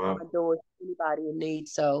 I'll open up my Well, doors to anybody in need.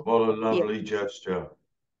 So, what a yeah, lovely gesture.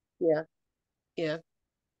 yeah, yeah.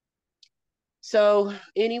 So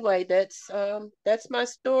anyway, that's my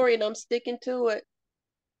story, and I'm sticking to it.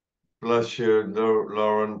 Bless you,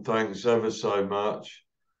 Lauren. Thanks ever so much.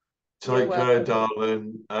 You're Take care, welcome.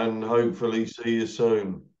 darling, and hopefully see you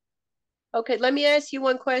soon. Okay, let me ask you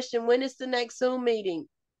one question. When is the next Zoom meeting?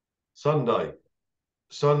 Sunday. What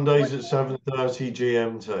Sundays at 7:30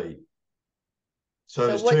 GMT. So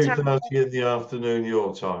So it's what time? 2:30 in the afternoon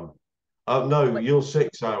your time. No, What, you're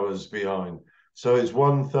 6 hours behind. So it's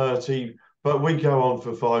 1:30, but we go on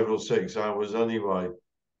for 5 or 6 hours anyway.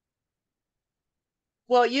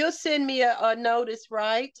 well, you'll send me a notice,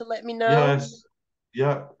 right, to let me know. Yes.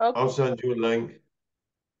 Yeah. I'll Okay. send you a link.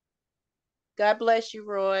 God bless you,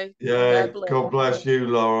 Roy. Yeah. God bless. God bless you,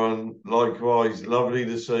 Lauren. Likewise. Lovely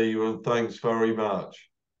to see you and thanks very much.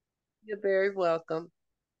 You're very welcome.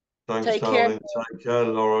 Thanks, Take care. darling. Take care,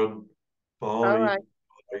 Lauren. All Bye. right.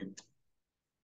 Bye.